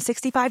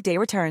 365-day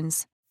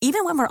returns.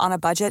 Even when we're on a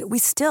budget, we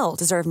still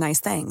deserve nice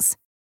things.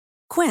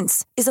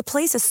 Quince is a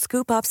place to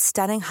scoop up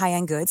stunning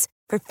high-end goods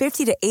for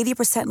 50 to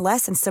 80%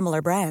 less than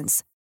similar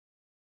brands.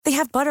 They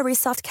have buttery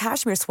soft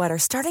cashmere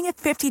sweaters starting at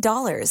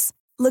 $50,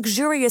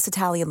 luxurious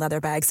Italian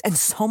leather bags, and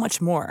so much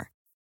more.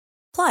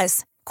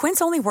 Plus,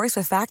 Quince only works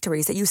with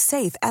factories that use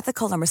safe,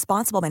 ethical, and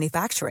responsible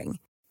manufacturing.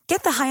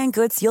 Get the high-end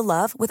goods you'll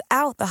love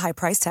without the high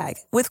price tag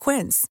with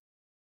Quince.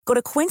 Go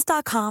to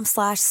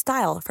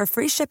quince.com/style for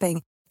free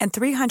shipping and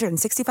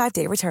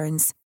 365-day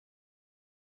returns.